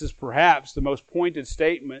 Now this is perhaps the most pointed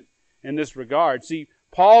statement in this regard. See,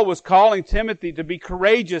 Paul was calling Timothy to be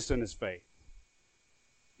courageous in his faith.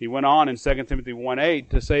 He went on in 2 Timothy 1:8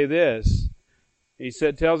 to say this. He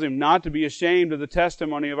tells him not to be ashamed of the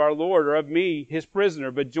testimony of our Lord or of me, his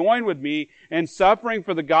prisoner, but join with me in suffering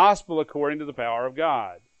for the gospel according to the power of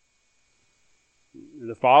God.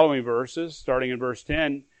 The following verses, starting in verse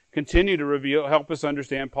 10, continue to help us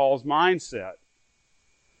understand Paul's mindset.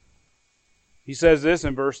 He says this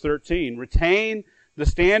in verse 13, "Retain the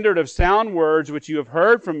standard of sound words which you have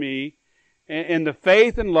heard from me in the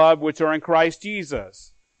faith and love which are in Christ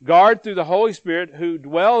Jesus. Guard through the Holy Spirit who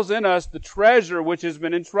dwells in us the treasure which has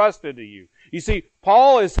been entrusted to you." You see,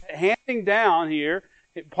 Paul is handing down here.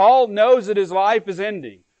 Paul knows that his life is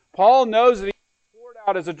ending. Paul knows that he's poured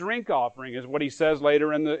out as a drink offering, is what he says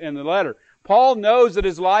later in the letter. Paul knows that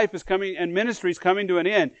his life is coming and ministry is coming to an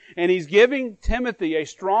end. And he's giving Timothy a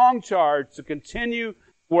strong charge to continue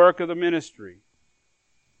the work of the ministry.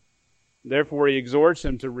 Therefore, he exhorts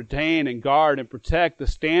him to retain and guard and protect the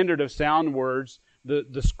standard of sound words,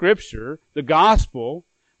 the Scripture, the gospel,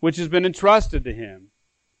 which has been entrusted to him.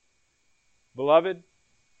 Beloved,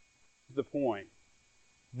 the point.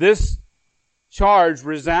 This charge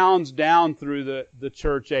resounds down through the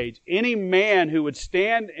church age. Any man who would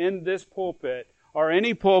stand in this pulpit or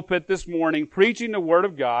any pulpit this morning preaching the Word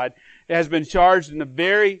of God has been charged in the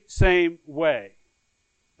very same way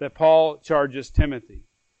that Paul charges Timothy.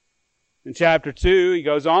 In chapter 2, he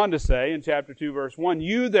goes on to say, in chapter 2, verse 1,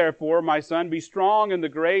 "You therefore, my son, be strong in the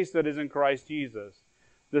grace that is in Christ Jesus.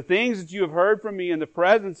 The things that you have heard from me in the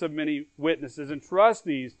presence of many witnesses, entrust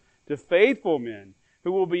these to faithful men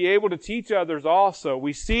who will be able to teach others also."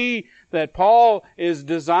 We see that Paul is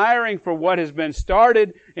desiring for what has been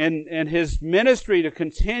started in his ministry to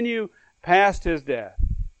continue past his death.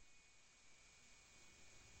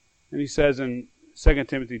 And he says in 2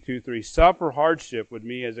 Timothy 2:3, "Suffer hardship with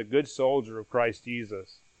me as a good soldier of Christ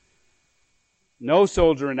Jesus." No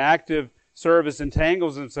soldier in active service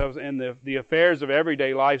entangles himself in the affairs of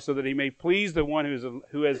everyday life so that he may please the one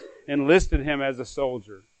who has enlisted him as a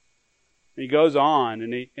soldier. And he goes on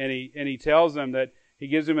and he tells them that he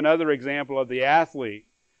gives him another example of the athlete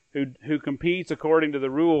who competes according to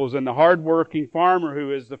the rules and the hard-working farmer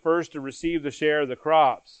who is the first to receive the share of the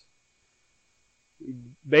crops.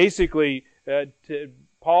 Basically,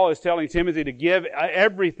 Paul is telling Timothy to give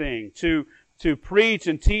everything, to preach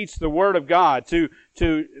and teach the Word of God, to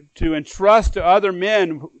entrust to other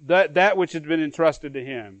men that which has been entrusted to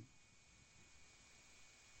him.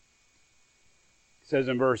 It says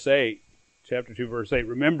in verse 8, chapter 2, verse 8,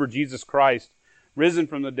 "Remember Jesus Christ, risen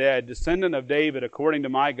from the dead, descendant of David, according to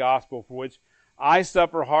my gospel, for which I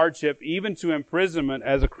suffer hardship, even to imprisonment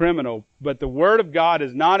as a criminal, but the Word of God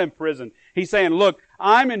is not imprisoned." He's saying, look,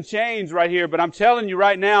 I'm in chains right here, but I'm telling you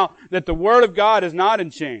right now that the Word of God is not in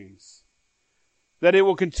chains. That it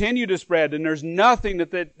will continue to spread, and there's nothing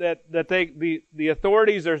the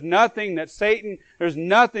authorities, there's nothing that Satan, there's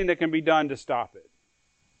nothing that can be done to stop it.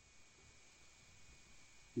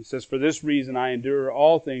 He says, "For this reason I endure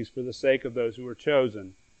all things for the sake of those who are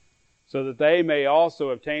chosen, so that they may also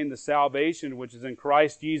obtain the salvation which is in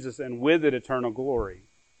Christ Jesus, and with it eternal glory."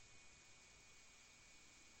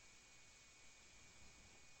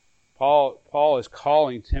 Paul is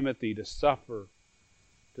calling Timothy to suffer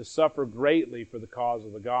greatly for the cause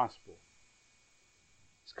of the gospel.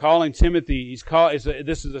 He's calling Timothy,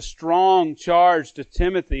 this is a strong charge to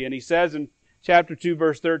Timothy, and he says in chapter 2,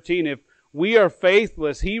 verse 13, "If we are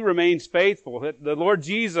faithless, he remains faithful." The Lord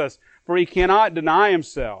Jesus, for he cannot deny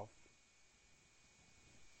himself.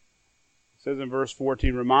 It says in verse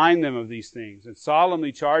 14, "Remind them of these things, and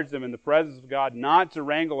solemnly charge them in the presence of God not to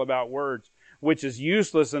wrangle about words, which is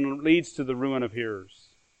useless and leads to the ruin of hearers."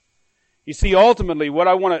 You see, ultimately,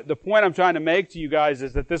 the point I'm trying to make to you guys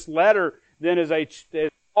is that this letter then is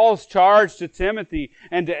Paul's charge to Timothy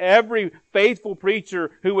and to every faithful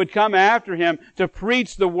preacher who would come after him to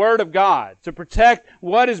preach the Word of God, to protect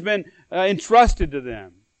what has been entrusted to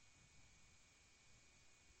them.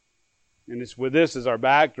 And it's with this as our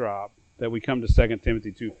backdrop that we come to 2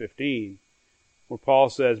 Timothy 2:15, where Paul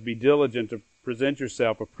says, "Be diligent to present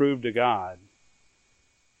yourself approved to God."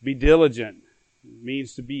 Be diligent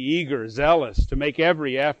means to be eager, zealous, to make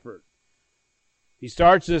every effort. He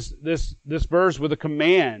starts this verse with a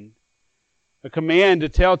command to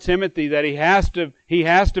tell Timothy that he has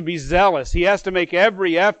to be zealous. He has to make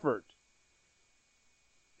every effort.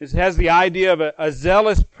 It has the idea of a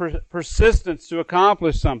zealous persistence to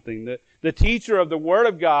accomplish something. The teacher of the Word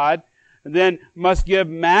of God then must give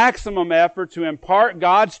maximum effort to impart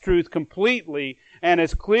God's truth completely and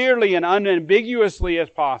as clearly and unambiguously as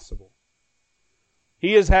possible.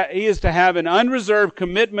 He is to have an unreserved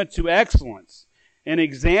commitment to excellence in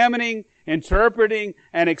examining, interpreting,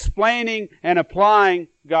 and explaining and applying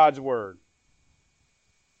God's Word.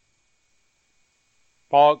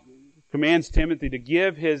 Paul commands Timothy to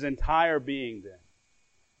give his entire being then,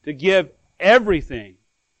 to give everything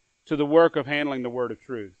to the work of handling the Word of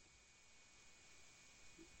truth.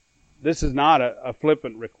 This is not a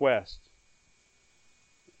flippant request,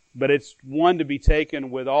 but it's one to be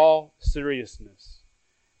taken with all seriousness.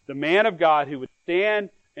 The man of God who would stand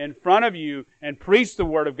in front of you and preach the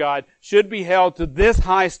Word of God should be held to this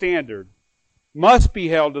high standard, must be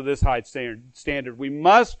held to this high standard. We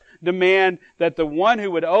must demand that the one who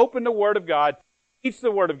would open the Word of God, teach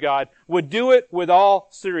the Word of God, would do it with all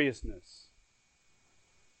seriousness,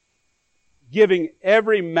 giving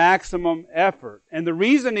every maximum effort. And the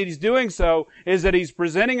reason he's doing so is that he's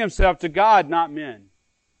presenting himself to God, not men.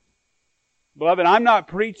 Beloved, I'm not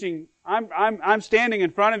preaching, I'm standing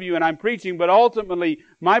in front of you and I'm preaching, but ultimately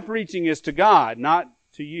my preaching is to God, not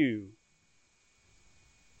to you.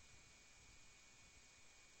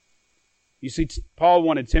 You see, Paul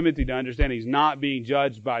wanted Timothy to understand he's not being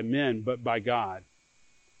judged by men, but by God.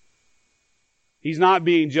 He's not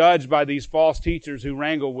being judged by these false teachers who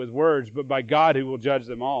wrangle with words, but by God who will judge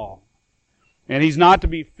them all. And he's not to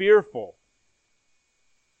be fearful.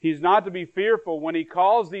 He's not to be fearful when he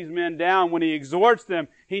calls these men down, when he exhorts them.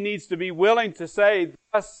 He needs to be willing to say,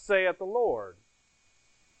 "Thus saith the Lord."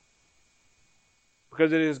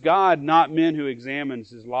 Because it is God, not men, who examines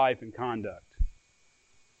his life and conduct.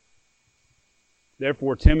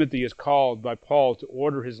 Therefore, Timothy is called by Paul to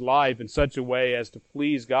order his life in such a way as to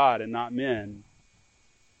please God and not men.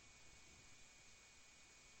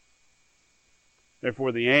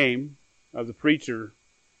 Therefore, the aim of the preacher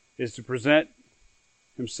is to present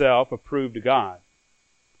himself approved to God.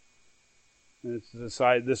 And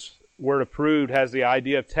this word approved has the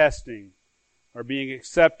idea of testing or being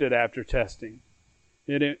accepted after testing.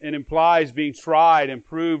 It implies being tried and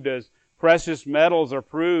proved as precious metals are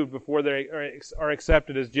proved before they are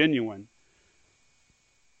accepted as genuine.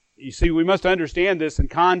 You see, we must understand this in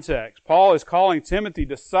context. Paul is calling Timothy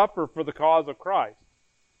to suffer for the cause of Christ.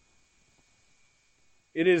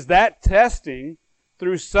 It is that testing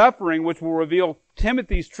through suffering which will reveal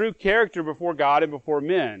Timothy's true character before God and before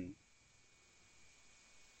men.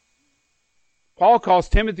 Paul calls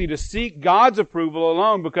Timothy to seek God's approval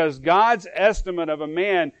alone because God's estimate of a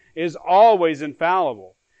man is always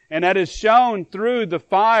infallible. And that is shown through the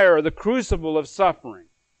fire or the crucible of suffering.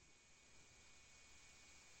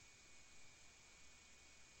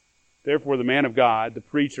 Therefore, the man of God, the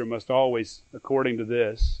preacher, must always, according to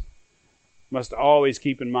this, must always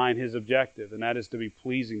keep in mind his objective, and that is to be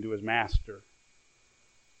pleasing to his master.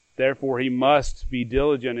 Therefore, he must be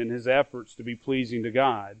diligent in his efforts to be pleasing to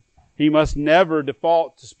God. He must never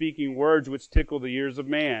default to speaking words which tickle the ears of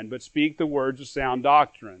man, but speak the words of sound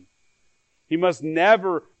doctrine. He must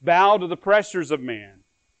never bow to the pressures of man.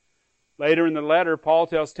 Later in the letter, Paul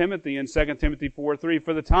tells Timothy in 2 Timothy 4:3,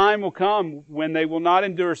 "For the time will come when they will not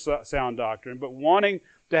endure sound doctrine, but wanting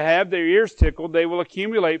to have their ears tickled, they will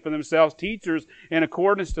accumulate for themselves teachers in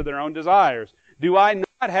accordance to their own desires." Do I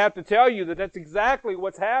not have to tell you that that's exactly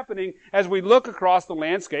what's happening as we look across the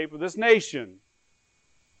landscape of this nation?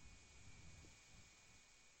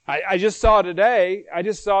 I just saw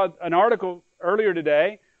an article earlier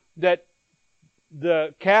today that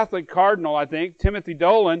the Catholic cardinal, I think, Timothy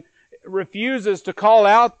Dolan, refuses to call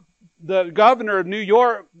out the governor of New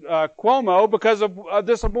York, Cuomo, because of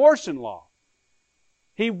this abortion law.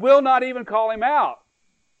 He will not even call him out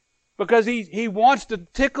because he wants to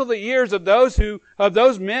tickle the ears of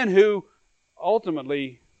those men who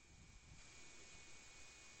ultimately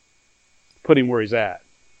put him where he's at.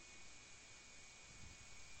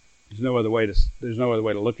 There's no other way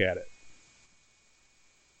to look at it.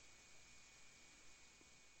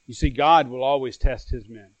 You see, God will always test His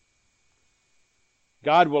men.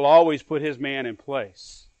 God will always put His man in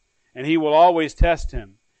place. And He will always test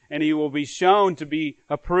him. And he will be shown to be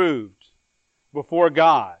approved before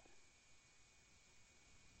God.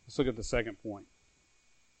 Let's look at the second point.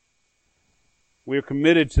 We are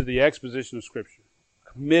committed to the exposition of Scripture.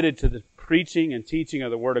 Committed to the preaching and teaching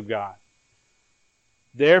of the Word of God.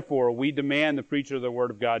 Therefore, we demand the preacher of the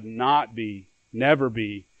Word of God never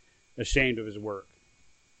be ashamed of his work.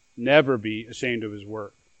 Never be ashamed of his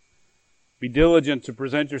work. Be diligent to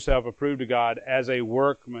present yourself approved to God as a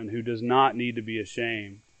workman who does not need to be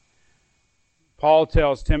ashamed, Paul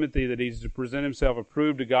tells Timothy that he's to present himself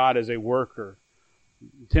approved to God as a worker.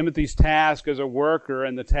 Timothy's task as a worker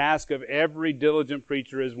and the task of every diligent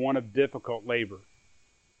preacher is one of difficult labor.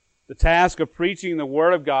 The task of preaching the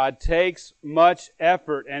Word of God takes much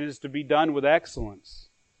effort and is to be done with excellence.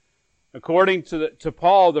 According to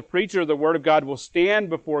Paul, the preacher of the Word of God will stand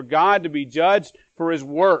before God to be judged for his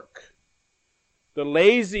work. The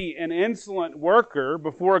lazy and insolent worker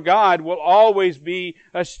before God will always be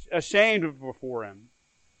ashamed before Him.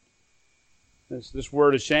 This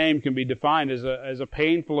word ashamed can be defined as a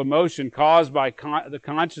painful emotion caused by the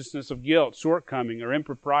consciousness of guilt, shortcoming, or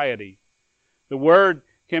impropriety. The word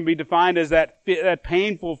can be defined as that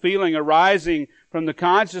painful feeling arising from the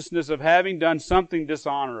consciousness of having done something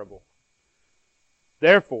dishonorable.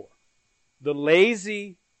 Therefore, the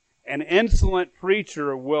lazy and insolent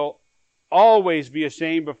preacher will always be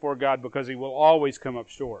ashamed before God because he will always come up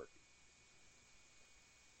short.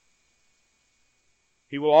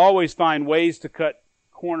 He will always find ways to cut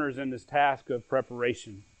corners in this task of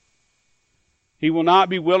preparation. He will not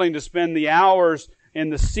be willing to spend the hours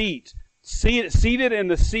in the seated in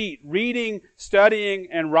the seat, reading, studying,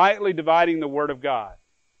 and rightly dividing the Word of God.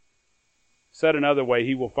 Said another way,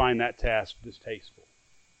 he will find that task distasteful.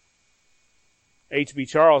 H.B.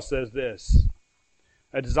 Charles says this: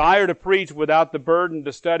 a desire to preach without the burden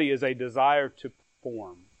to study is a desire to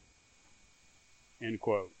perform. End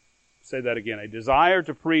quote. Say that again. A desire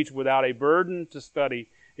to preach without a burden to study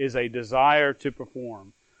is a desire to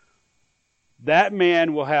perform. That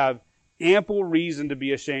man will have ample reason to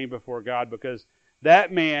be ashamed before God because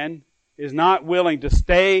that man is not willing to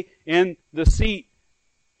stay in the seat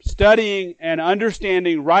studying and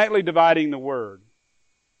understanding, rightly dividing the Word.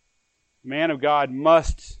 The man of God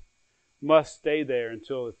must stay there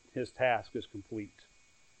until his task is complete.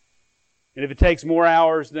 And if it takes more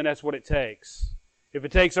hours, then that's what it takes. If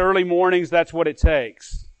it takes early mornings, that's what it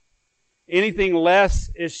takes. Anything less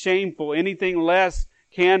is shameful. Anything less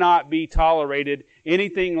cannot be tolerated.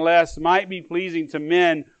 Anything less might be pleasing to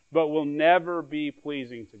men, but will never be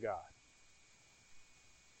pleasing to God.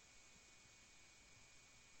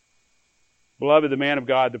 Beloved, the man of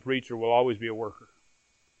God, the preacher, will always be a worker.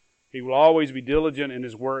 He will always be diligent in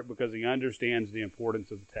his work because he understands the importance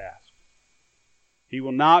of the task. He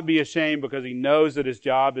will not be ashamed because he knows that his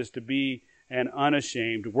job is to be an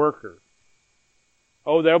unashamed worker.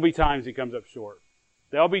 Oh, there'll be times he comes up short.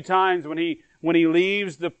 There'll be times when he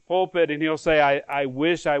leaves the pulpit and he'll say, I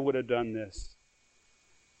wish I would have done this.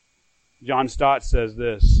 John Stott says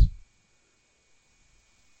this.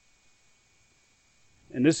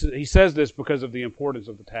 And he says this because of the importance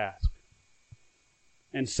of the task.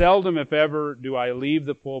 And seldom, if ever, do I leave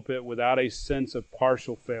the pulpit without a sense of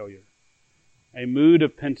partial failure, a mood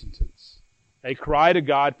of penitence, a cry to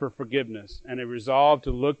God for forgiveness, and a resolve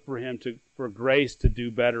to look for Him for grace to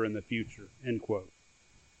do better in the future. End quote.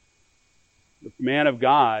 The man of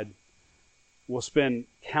God will spend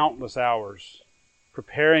countless hours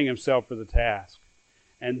preparing himself for the task.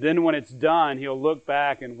 And then when it's done, he'll look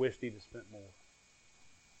back and wish he'd spent more.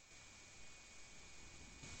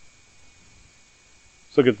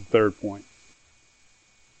 Let's look at the third point.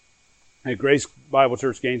 At Grace Bible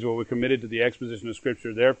Church Gainesville, we're committed to the exposition of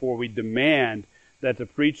Scripture. Therefore, we demand that the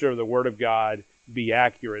preacher of the Word of God be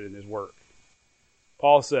accurate in his work.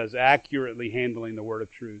 Paul says, accurately handling the word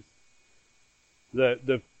of truth.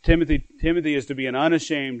 Timothy is to be an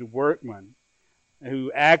unashamed workman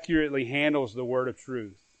who accurately handles the word of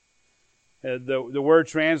truth. The word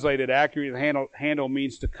translated accurately handle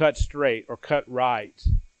means to cut straight or cut right.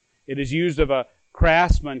 It is used of a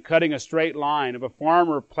craftsman cutting a straight line, of a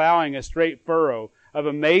farmer plowing a straight furrow, of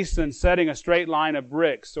a mason setting a straight line of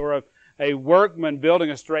bricks, or of a workman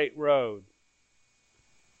building a straight road.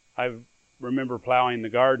 I remember plowing the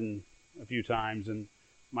garden a few times, and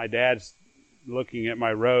my dad's looking at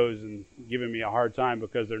my rows and giving me a hard time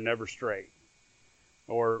because they're never straight.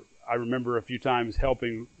 Or I remember a few times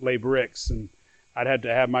helping lay bricks, and I'd had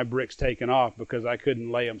to have my bricks taken off because I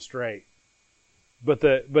couldn't lay them straight. But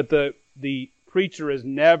the preacher is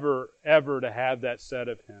never, ever to have that said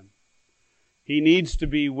of him. He needs to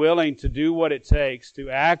be willing to do what it takes to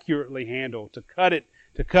accurately handle, to cut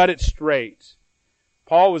it straight.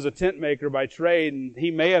 Paul was a tent maker by trade, and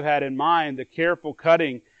he may have had in mind the careful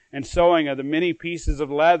cutting and sewing of the many pieces of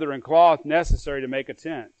leather and cloth necessary to make a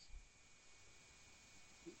tent.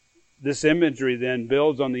 This imagery then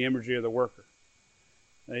builds on the imagery of the worker.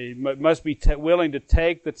 He must be willing to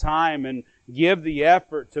take the time and give the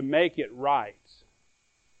effort to make it right,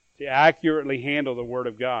 to accurately handle the Word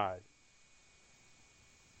of God.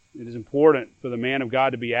 It is important for the man of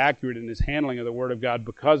God to be accurate in his handling of the Word of God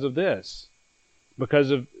because of this.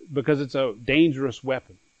 because it's a dangerous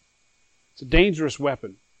weapon. It's a dangerous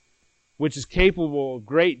weapon, which is capable of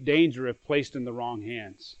great danger if placed in the wrong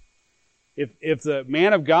hands. If the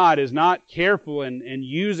man of God is not careful in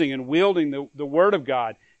using and wielding the Word of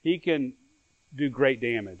God, he can do great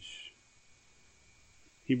damage.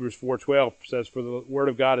 Hebrews 4:12 says, "For the Word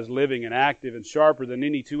of God is living and active and sharper than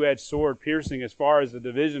any two-edged sword, piercing as far as the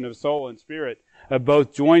division of soul and spirit, of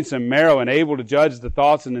both joints and marrow, and able to judge the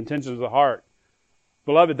thoughts and intentions of the heart."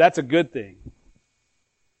 Beloved, that's a good thing.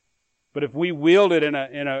 But if we wield it in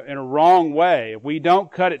a wrong way, if we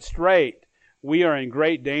don't cut it straight, we are in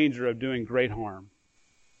great danger of doing great harm.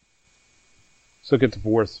 Let's look at the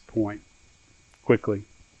fourth point quickly.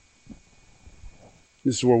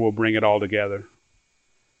 This is where we'll bring it all together.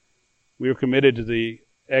 We are committed to the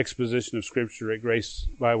exposition of Scripture at Grace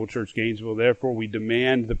Bible Church Gainesville. Therefore, we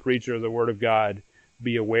demand the preacher of the Word of God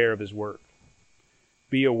be aware of his work.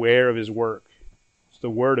 Be aware of his work. It's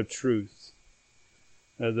the word of truth.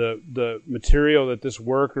 The material that this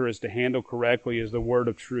worker is to handle correctly is the word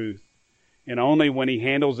of truth. And only when he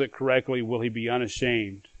handles it correctly will he be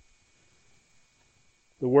unashamed.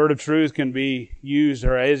 The word of truth can be used,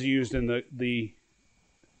 or is used in the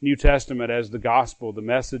New Testament, as the gospel, the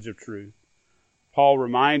message of truth. Paul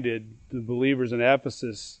reminded the believers in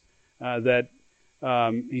Ephesus that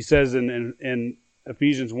he says in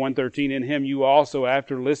Ephesians 1:13, "In him you also,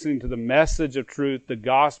 after listening to the message of truth, the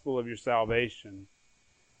gospel of your salvation."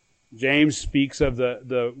 James speaks of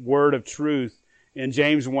the word of truth. In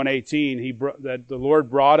James 1:18, that the Lord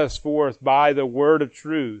brought us forth by the word of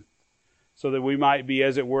truth, so that we might be,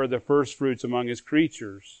 as it were, the first fruits among his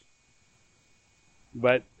creatures.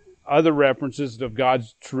 But other references of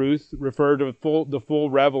God's truth refer to the full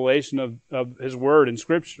revelation of his word in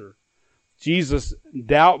Scripture. Jesus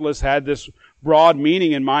doubtless had this broad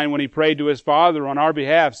meaning in mind when he prayed to his Father on our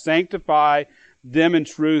behalf, "Sanctify them in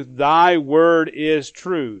truth, thy word is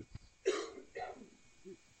truth."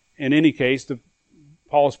 In any case,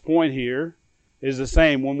 Paul's point here is the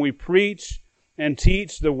same. When we preach and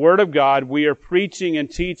teach the Word of God, we are preaching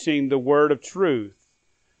and teaching the Word of truth.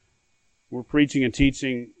 We're preaching and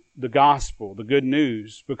teaching the gospel, the good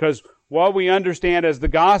news. Because what we understand as the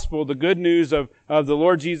gospel, the good news of the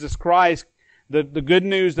Lord Jesus Christ, the good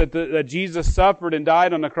news that Jesus suffered and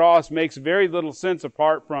died on the cross, makes very little sense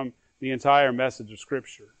apart from the entire message of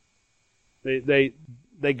Scripture.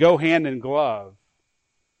 They go hand in glove.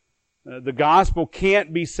 The gospel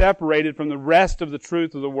can't be separated from the rest of the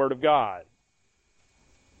truth of the Word of God.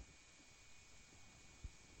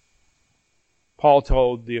 Paul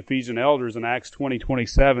told the Ephesian elders in Acts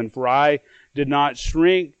 20:27, "For I did not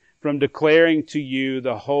shrink from declaring to you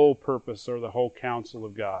the whole purpose or the whole counsel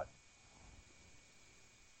of God."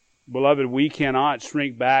 Beloved, we cannot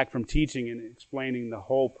shrink back from teaching and explaining the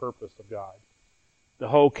whole purpose of God, the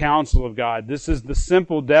whole counsel of God. This is the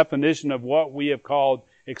simple definition of what we have called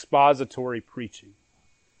expository preaching.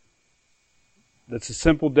 That's a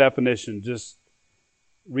simple definition, just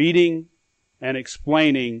reading and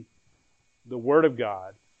explaining the Word of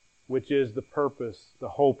God, which is the purpose, the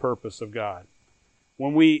whole purpose of God.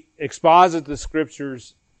 When we exposit the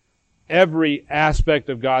Scriptures, every aspect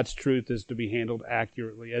of God's truth is to be handled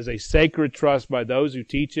accurately as a sacred trust by those who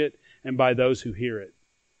teach it and by those who hear it.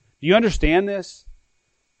 Do you understand this?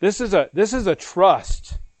 This is a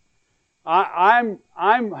trust. I'm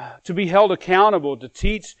to be held accountable to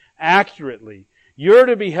teach accurately. You're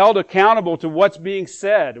to be held accountable to what's being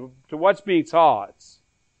said, to what's being taught.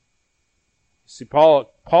 See,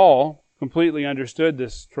 Paul completely understood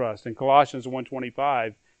this trust. In Colossians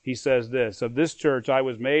 1:25, he says this, "Of this church I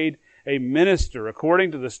was made a minister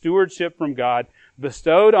according to the stewardship from God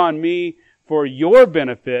bestowed on me for your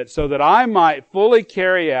benefit, so that I might fully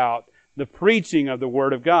carry out the preaching of the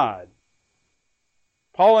Word of God."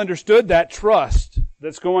 Paul understood that trust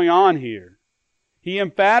that's going on here. He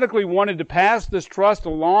emphatically wanted to pass this trust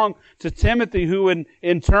along to Timothy, who would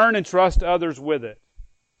in turn entrust others with it.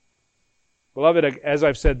 Beloved, as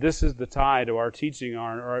I've said, this is the tie to our teaching,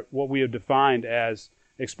 or what we have defined as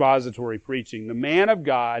expository preaching. The man of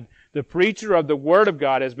God, the preacher of the Word of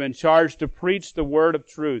God, has been charged to preach the Word of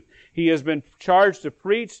truth. He has been charged to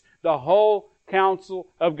preach the whole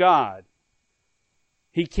counsel of God.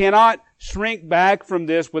 He cannot shrink back from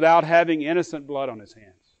this without having innocent blood on his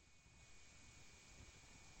hands.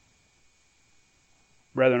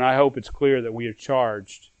 Brethren, I hope it's clear that we are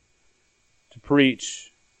charged to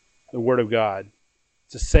preach the Word of God.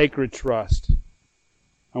 It's a sacred trust.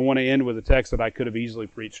 I want to end with a text that I could have easily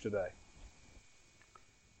preached today.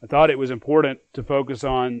 I thought it was important to focus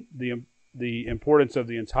on the importance of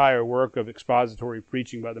the entire work of expository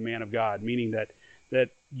preaching by the man of God, meaning that that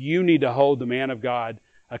you need to hold the man of God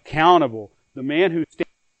accountable. The man who stands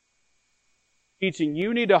teaching,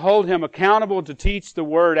 you need to hold him accountable to teach the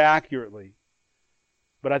Word accurately.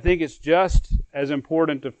 But I think it's just as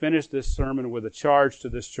important to finish this sermon with a charge to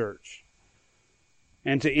this church.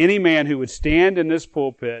 And to any man who would stand in this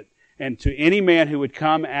pulpit, and to any man who would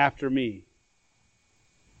come after me,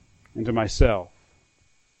 and to myself.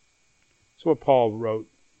 That's what Paul wrote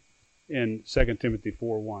in 2 Timothy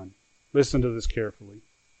 4:1. Listen to this carefully.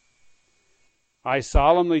 I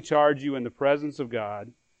solemnly charge you in the presence of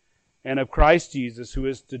God and of Christ Jesus, who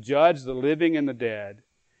is to judge the living and the dead,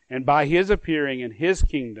 and by His appearing in His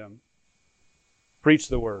kingdom, preach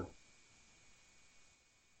the Word.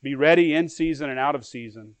 Be ready in season and out of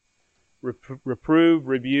season. Reprove,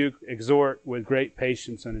 rebuke, exhort with great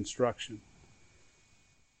patience and instruction.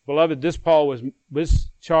 Beloved, this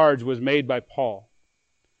charge was made by Paul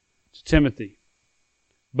to Timothy,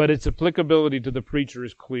 but its applicability to the preacher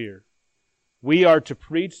is clear. We are to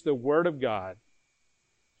preach the Word of God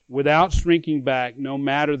without shrinking back, no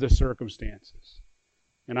matter the circumstances.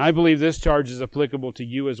 And I believe this charge is applicable to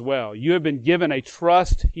you as well. You have been given a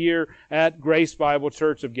trust here at Grace Bible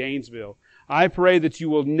Church of Gainesville. I pray that you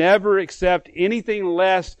will never accept anything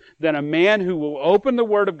less than a man who will open the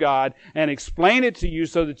Word of God and explain it to you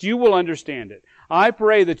so that you will understand it. I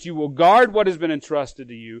pray that you will guard what has been entrusted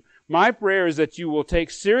to you. My prayer is that you will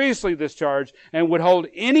take seriously this charge and would hold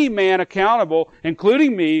any man accountable,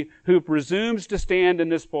 including me, who presumes to stand in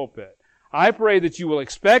this pulpit. I pray that you will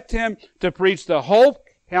expect him to preach the whole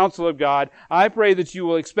counsel of God. I pray that you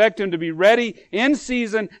will expect him to be ready in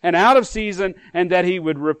season and out of season, and that he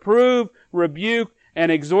would reprove, rebuke, and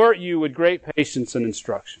exhort you with great patience and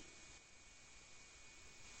instruction.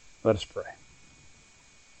 Let us pray.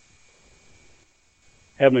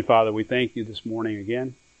 Heavenly Father, we thank you this morning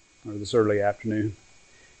again, or this early afternoon.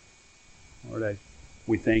 Lord,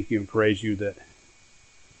 we thank you and praise you that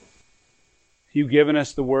you've given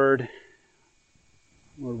us the Word.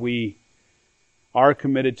 Lord, we are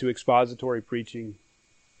committed to expository preaching,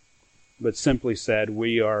 but simply said,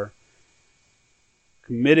 we are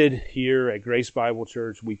committed here at Grace Bible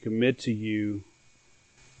Church. We commit to you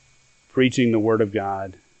preaching the Word of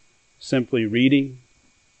God, simply reading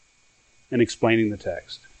and explaining the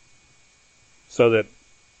text, so that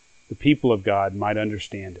the people of God might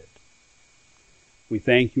understand it. We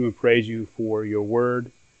thank you and praise you for your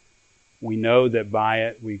Word. We know that by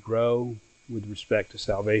it we grow with respect to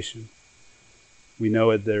salvation. We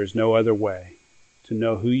know that there is no other way to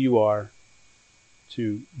know who you are,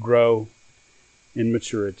 to grow in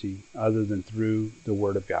maturity, other than through the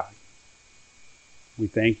Word of God. We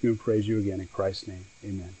thank you and praise you again in Christ's name.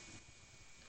 Amen.